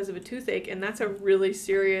pain because of a toothache, and that's a really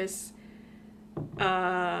serious,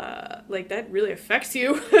 like, that really affects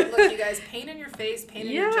you. Look, you guys, pain in your face, pain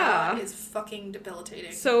in your jaw is fucking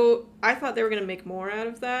debilitating. So I thought they were going to make more out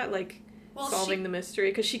of that, like, solving the mystery,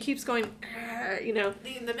 because she keeps going, you know.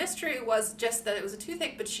 The mystery was just that it was a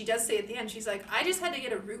toothache, but she does say at the end, she's like, I just had to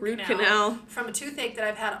get a root canal from a toothache that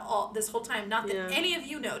I've had this whole time, not that any of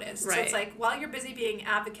you noticed. Right. So it's like, while you're busy being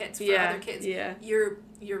advocates for other kids, you're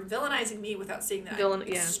villainizing me without seeing that I'm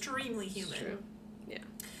extremely human. True. Yeah.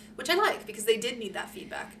 Which I like, because they did need that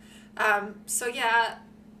feedback. So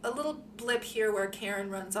a little blip here where Karen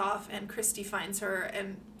runs off and Christy finds her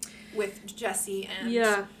and with Jesse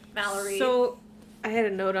and Mallory. So I had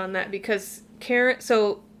a note on that because Karen...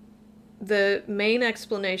 So the main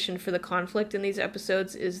explanation for the conflict in these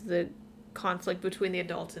episodes is the conflict between the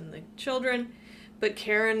adults and the children. But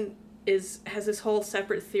Karen has this whole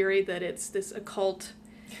separate theory that it's this occult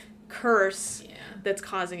curse that's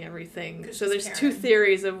causing everything. So there's Karen. Two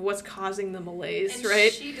theories of what's causing the malaise, and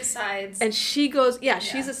right? She decides... And she goes... Yeah,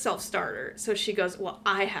 she's a self-starter. So she goes, well,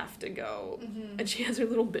 I have to go. Mm-hmm. And she has her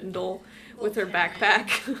little bindle with her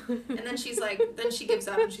backpack. And then she's like... Then she gives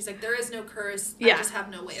up and she's like, there is no curse. I just have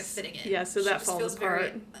no way of fitting it. Yeah, so that falls apart.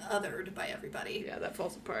 Very othered by everybody. Yeah, that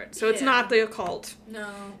falls apart. So it's not the occult. No.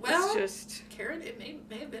 Well, it's just... Karen, it may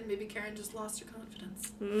have been. Maybe Karen just lost her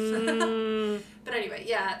confidence. But anyway,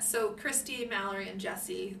 yeah. So Christy, Mallory, and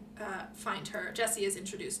Jesse find her. Jesse is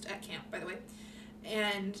introduced at camp, by the way.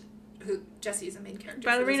 And Jesse is a main character.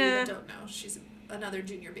 Ballerina. For those of you that don't know. She's another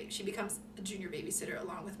junior baby. She becomes a junior babysitter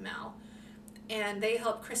along with Mal. And they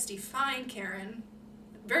help Christy find Karen,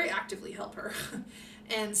 very actively help her.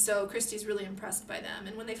 And so Christy's really impressed by them.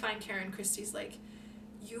 And when they find Karen, Christy's like,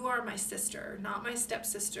 you are my sister, not my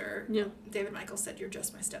stepsister. Yeah. David Michael said, you're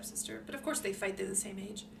just my stepsister. But of course they fight, they're the same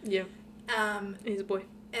age. Yeah. He's a boy.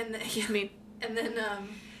 And he's mean. And then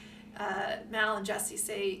Mal and Jesse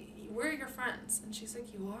say, we're your friends. And she's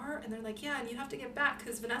like, you are? And they're like, yeah, and you have to get back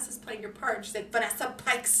because Vanessa's playing your part. And she's like, Vanessa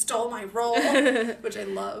Pike stole my role, which I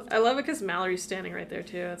love. I love it because Mallory's standing right there,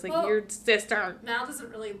 too. It's like, your sister. Mal doesn't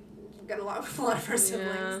really get along with a lot of her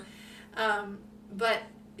siblings. But,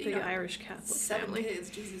 big Irish Catholic 7 family. kids,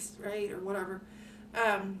 Jesus, right? Or whatever.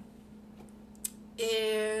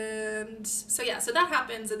 And so, so that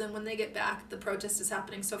happens. And then when they get back, the protest is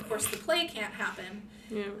happening. So, of course, the play can't happen.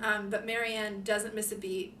 Yeah. But Marianne doesn't miss a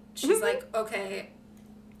beat. She's like, okay,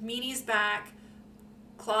 Meanie's back.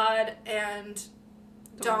 Claude and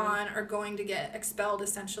Dawn are going to get expelled,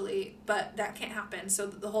 essentially. But that can't happen. So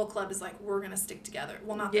the whole club is like, we're going to stick together.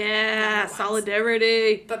 Well, not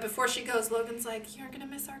solidarity. But before she goes, Logan's like, you're going to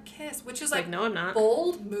miss our kiss. Which is like no, I'm not.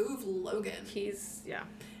 Bold move, Logan.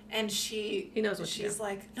 And he knows what she's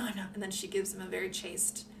like, no, I'm not. And then she gives him a very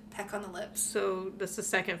chaste peck on the lips. So that's the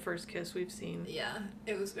second first kiss we've seen. Yeah,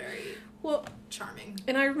 it was very charming.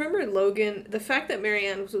 And I remember Logan, the fact that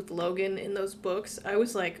Marianne was with Logan in those books, I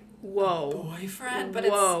was like, whoa. A boyfriend? But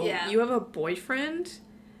you have a boyfriend?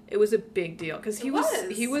 It was a big deal. Because he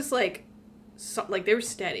was like, they were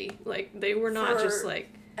steady. Like, they were not just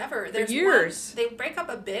like... Ever. For years. They break up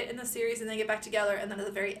a bit in the series and they get back together, and then at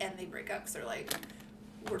the very end they break up because they're like...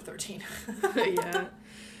 We're 13. Yeah.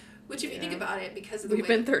 Which, if you think about it, because of the We've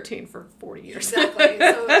been 13 for 40 years. Exactly.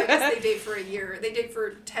 So I guess they date for a year. They date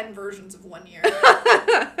for 10 versions of 1 year.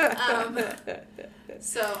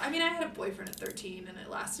 So, I mean, I had a boyfriend at 13, and it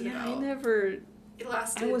lasted It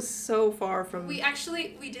lasted... I was so far from... We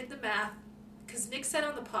did the math, because Nick said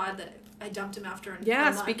on the pod that I dumped him after a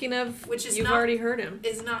month. Speaking of, which is you've already heard him.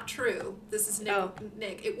 Is not true. This is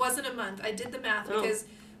Nick. It wasn't a month. I did the math because,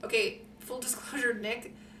 full disclosure,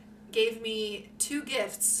 Nick gave me 2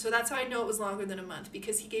 gifts, so that's how I know it was longer than a month,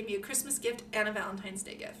 because he gave me a Christmas gift and a Valentine's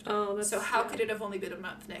Day gift. Oh, that's... So how could it have only been a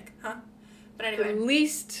month, Nick? Huh? But anyway. At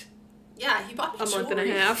least... Yeah, he bought me a month and a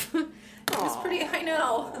half. It was pretty... I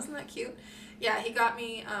know. Isn't that cute? Yeah, he got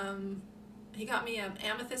me an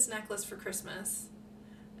amethyst necklace for Christmas.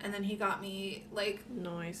 And then he got me,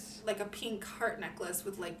 nice, a pink heart necklace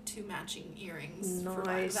with, 2 matching earrings for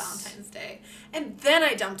my Valentine's Day. And then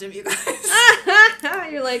I dumped him, you guys.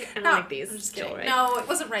 You're like, I don't like these. I'm just kidding. Right. No, it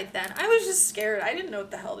wasn't right then. I was just scared. I didn't know what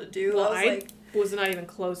the hell to do. Well, I was not even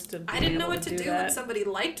close to I didn't know what to do when somebody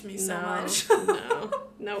liked me so much. No.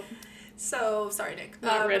 Nope. So, sorry, Nick.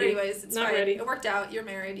 Not ready. But anyways, it's fine. Ready. It worked out. You're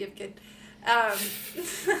married. You have a kid.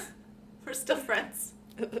 We're still friends.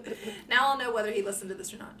 Now I'll know whether he listened to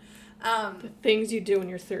this or not. The things you do when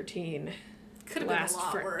you're 13 could have been a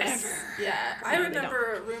lot worse. Yeah, I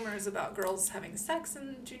remember rumors about girls having sex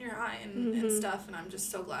in junior high and stuff, and I'm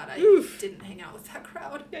just so glad I didn't hang out with that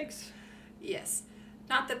crowd. Yikes. Yes.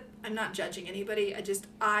 Not that I'm not judging anybody.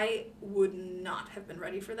 I would not have been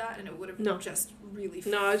ready for that, and it would have just really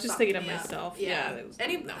No, I was just thinking of myself. Yeah.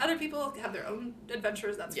 Other people have their own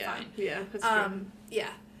adventures, that's fine. Yeah, that's true. Yeah.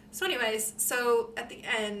 So anyways, at the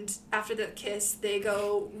end, after the kiss, they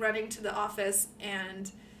go running to the office,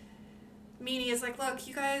 and Meanie is like, look,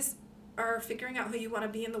 you guys are figuring out who you want to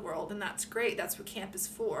be in the world, and that's great. That's what camp is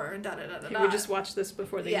for, and da-da-da-da-da. We just watched this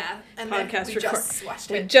before the podcast we just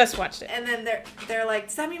watched it. We just watched it. And then they're like,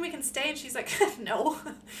 does that mean we can stay? And she's like, no.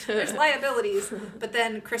 There's liabilities. But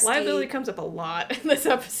then Christy... Liability comes up a lot in this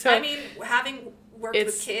episode. I mean, having worked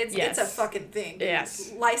with kids, it's a fucking thing. Dude.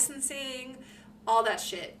 Yes. Licensing, all that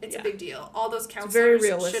shit. It's a big deal. All those counselors very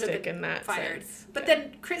realistic should have been in that fired. Sense. But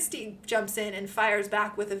then Christy jumps in and fires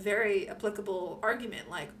back with a very applicable argument.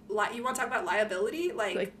 Like, you want to talk about liability?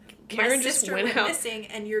 Like Karen my sister went missing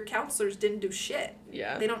and your counselors didn't do shit.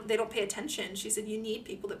 Yeah. They don't pay attention. She said, you need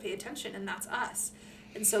people to pay attention, and that's us.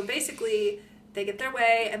 And so basically, they get their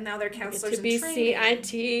way, and now they're counselors in training.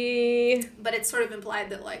 CIT. But it's sort of implied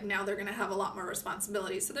that, like, now they're going to have a lot more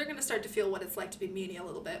responsibility. So they're going to start to feel what it's like to be meanie a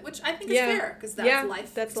little bit, which I think is fair, because that's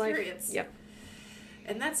life experience. Life. Yep.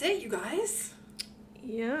 And that's it, you guys.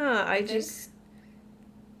 Yeah,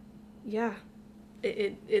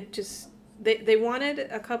 It just... They wanted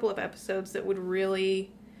a couple of episodes that would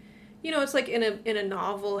really... it's like in a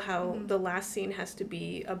novel how the last scene has to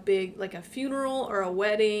be a big, like a funeral or a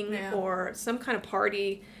wedding or some kind of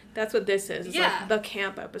party. That's what this is. It's like the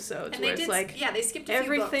camp episodes where it's like they skipped a few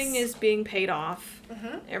everything books. Is being paid off.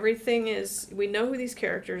 Mm-hmm. Everything is, we know who these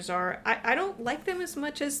characters are. I don't like them as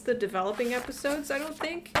much as the developing episodes, I don't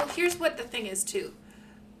think. Well, here's what the thing is too.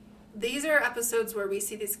 These are episodes where we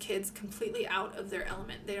see these kids completely out of their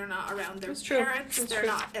element. They are not around their parents. They're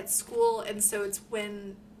not at school. And so it's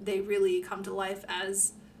when they really come to life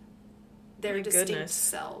as their distinct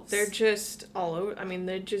selves. They're just all over. I mean,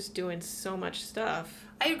 they're just doing so much stuff.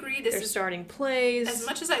 I agree. They're starting plays. As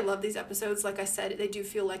much as I love these episodes, like I said, they do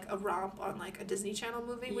feel like a romp on like a Disney Channel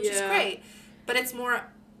movie, which is great. But it's more,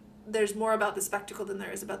 there's more about the spectacle than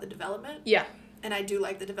there is about the development. Yeah. And I do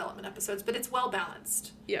like the development episodes, but it's well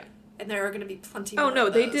balanced. Yeah. And there are going to be plenty more. Oh, no,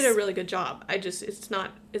 of they those. did a really good job. It's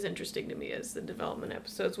not as interesting to me as the development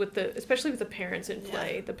episodes, especially with the parents in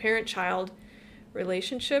play. Yeah. The parent-child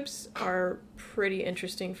relationships are pretty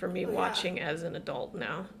interesting for me watching as an adult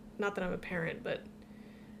now. Not that I'm a parent, but...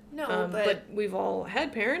 No, but we've all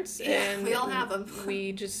had parents. Yeah, and we all have them.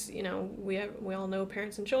 We just, we all know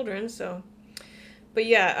parents and children, so... But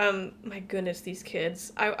yeah, my goodness, these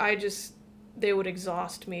kids. I just... They would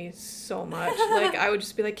exhaust me so much. Like, I would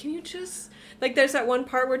just be like, can you just... Like, there's that one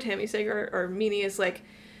part where Tammy Sager or Meanie is like,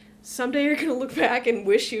 someday you're going to look back and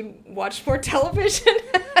wish you'd watched more television.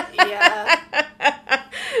 Yeah.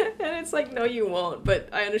 And it's like, no, you won't. But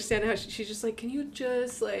I understand how she's just like, can you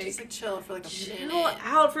just, like... Just, like, chill for, like, a minute. Chill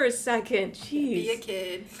out for a second. Jeez. Be a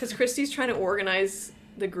kid. Because Christy's trying to organize...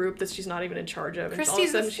 the group that she's not even in charge of, and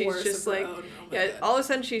Christy's all of a sudden she's just like, God. all of a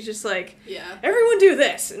sudden she's just like, yeah, everyone do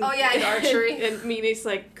this. And, archery. And Meanie's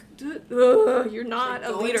like, you're not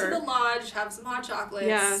a leader. Go into the lodge, have some hot chocolates.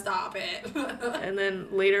 Yeah. Stop it. And then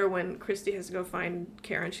later, when Christy has to go find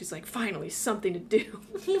Karen, she's like, finally something to do.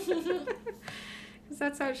 Because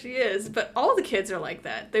that's how she is. But all the kids are like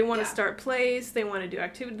that. They want to start plays. They want to do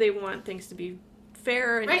activity. They want things to be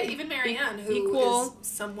fair and even Marianne, who equal. Is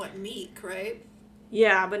somewhat meek, right?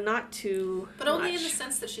 Yeah, but not too But only in the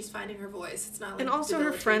sense that she's finding her voice. It's not like... And also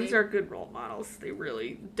her friends are good role models. They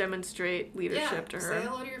really demonstrate leadership to her. Say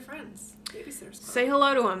hello to your friends. Babysitter's Club. Say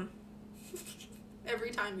hello to them. Every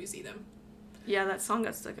time you see them. Yeah, that song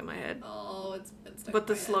got stuck in my head. Oh, it's been stuck But in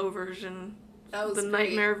the my slow head. version. That was the great.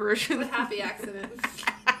 nightmare version. The happy accident.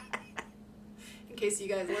 In case you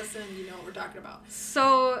guys listen, you know what we're talking about.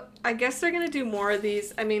 So, I guess they're going to do more of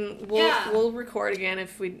these. I mean, we'll record again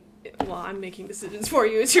if we... Well, I'm making decisions for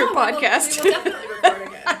you. It's your podcast. We will definitely record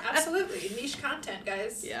again. Absolutely. Niche content,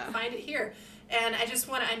 guys. Yeah. Find it here. And I just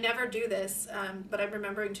I never do this, but I'm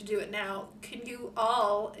remembering to do it now. Can you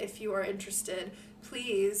all, if you are interested,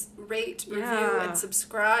 please rate, review, and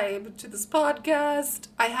subscribe to this podcast?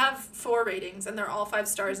 I have 4 ratings, and they're all 5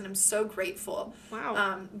 stars, and I'm so grateful.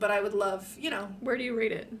 Wow. But I would love, Where do you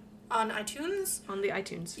rate it? On iTunes? On the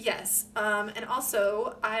iTunes. Yes. And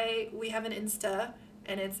also, we have an Insta...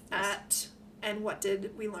 And it's at, and what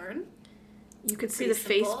did we learn? You could see the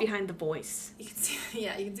face behind the voice. You can see,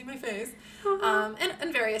 you can see my face.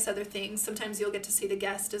 And various other things. Sometimes you'll get to see the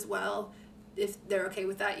guest as well, if they're okay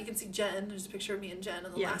with that. You can see Jen. There's a picture of me and Jen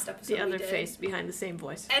in the last episode the other face behind the same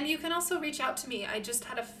voice. And you can also reach out to me. I just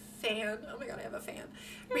had a fan. Oh my God, I have a fan.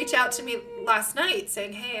 Reach out to me last night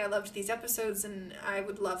saying, hey, I loved these episodes and I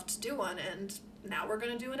would love to do one. And now we're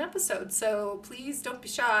going to do an episode. So please don't be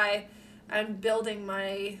shy. I'm building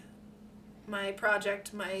my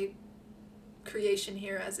project, my creation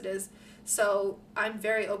here as it is. So I'm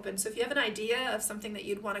very open. So if you have an idea of something that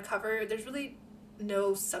you'd want to cover, there's really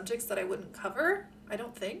no subjects that I wouldn't cover, I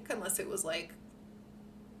don't think, unless it was like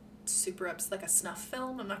super like a snuff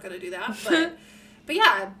film. I'm not going to do that. But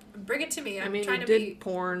yeah, bring it to me. I'm trying to be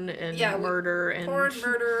porn and murder and porn,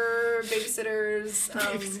 murder,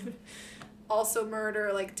 babysitters, also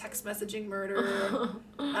murder, like text messaging murder,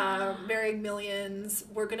 marrying millions.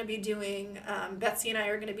 We're going to be doing, Betsy and I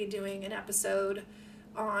are going to be doing an episode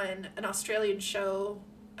on an Australian show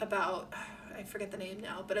about, I forget the name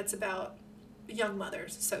now, but it's about young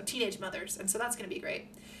mothers, so teenage mothers, and so that's going to be great.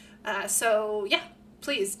 So yeah,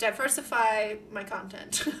 please diversify my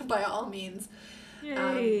content by all means.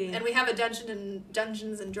 And we have a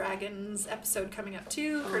Dungeons and Dragons episode coming up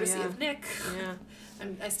too, courtesy of Nick. Yeah.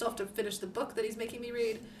 I still have to finish the book that he's making me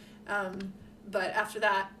read. But after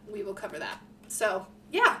that, we will cover that. So,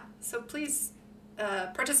 yeah. So please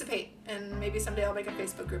participate. And maybe someday I'll make a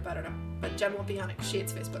Facebook group. I don't know. But Jen won't be on it because she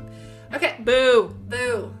hates Facebook. Okay. Boo.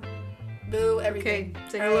 Boo. Boo everything. Okay.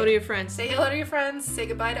 Say hello to your friends. Say hello to your friends. Say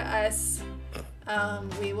goodbye to us.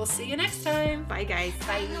 We will see you next time. Bye, guys.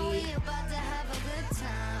 Bye.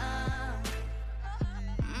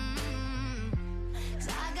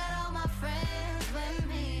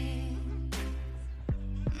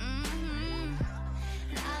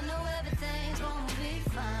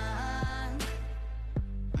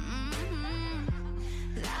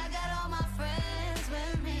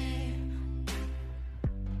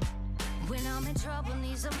 Trouble,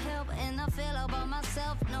 need some help, and I feel all by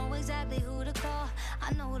myself. Know exactly who to call.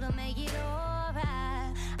 I know to make it alright.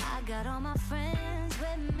 I got all my friends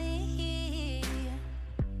with me,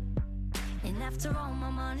 and after all my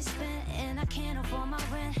money spent, and I can't afford my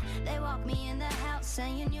rent, they walk me in the house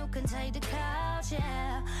saying you can take the couch.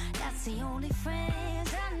 Yeah, that's the only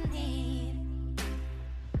friends I need.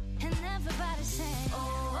 And everybody saying,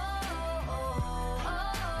 oh, oh, oh, oh,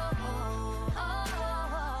 oh, oh, oh,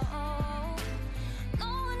 oh.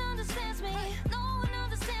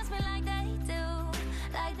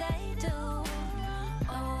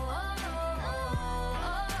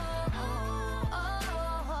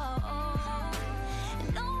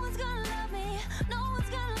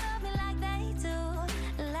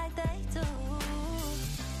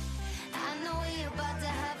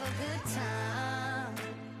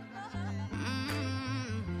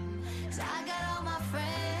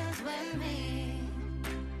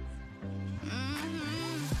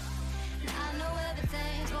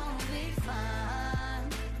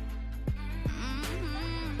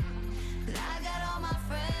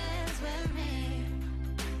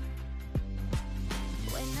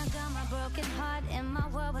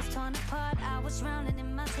 Torn apart, I was drowning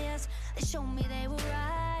in my tears. They showed me they were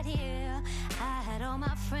right here. I had all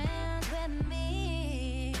my friends with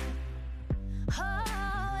me.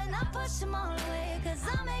 Oh, and I push them all away, cause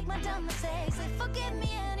I make my dumb mistakes. They forgive me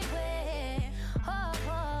anyway. Oh,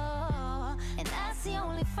 oh, and that's the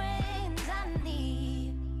only friends I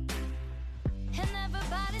need. And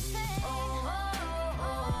everybody say, oh, oh,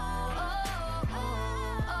 oh, oh, oh,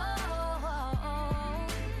 oh, oh, oh.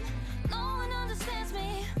 No one understands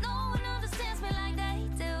me.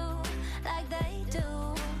 Like they do.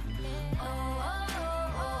 Oh, oh,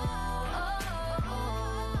 oh, oh,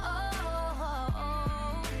 oh,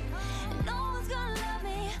 oh. And no one's gonna love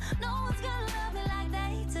me. No one's gonna love me like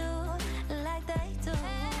they do. Like they do.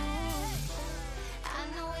 I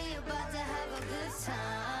know we're about to have a good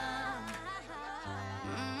time.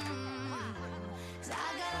 'Cause I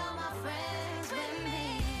got all my friends with me.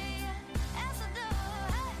 Yes, I do.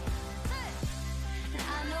 Hey. I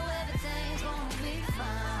know everything's gonna be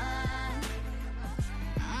fine.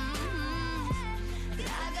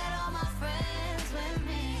 I got all my friends with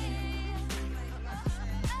me.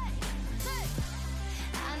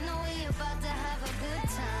 I know we're about to have a good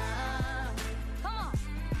time. Come on.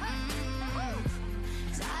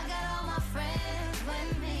 'Cause I got all my friends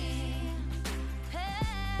with me.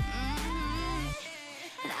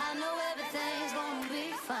 And I know everything's gonna be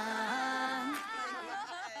fine.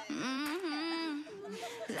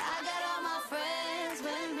 'Cause I got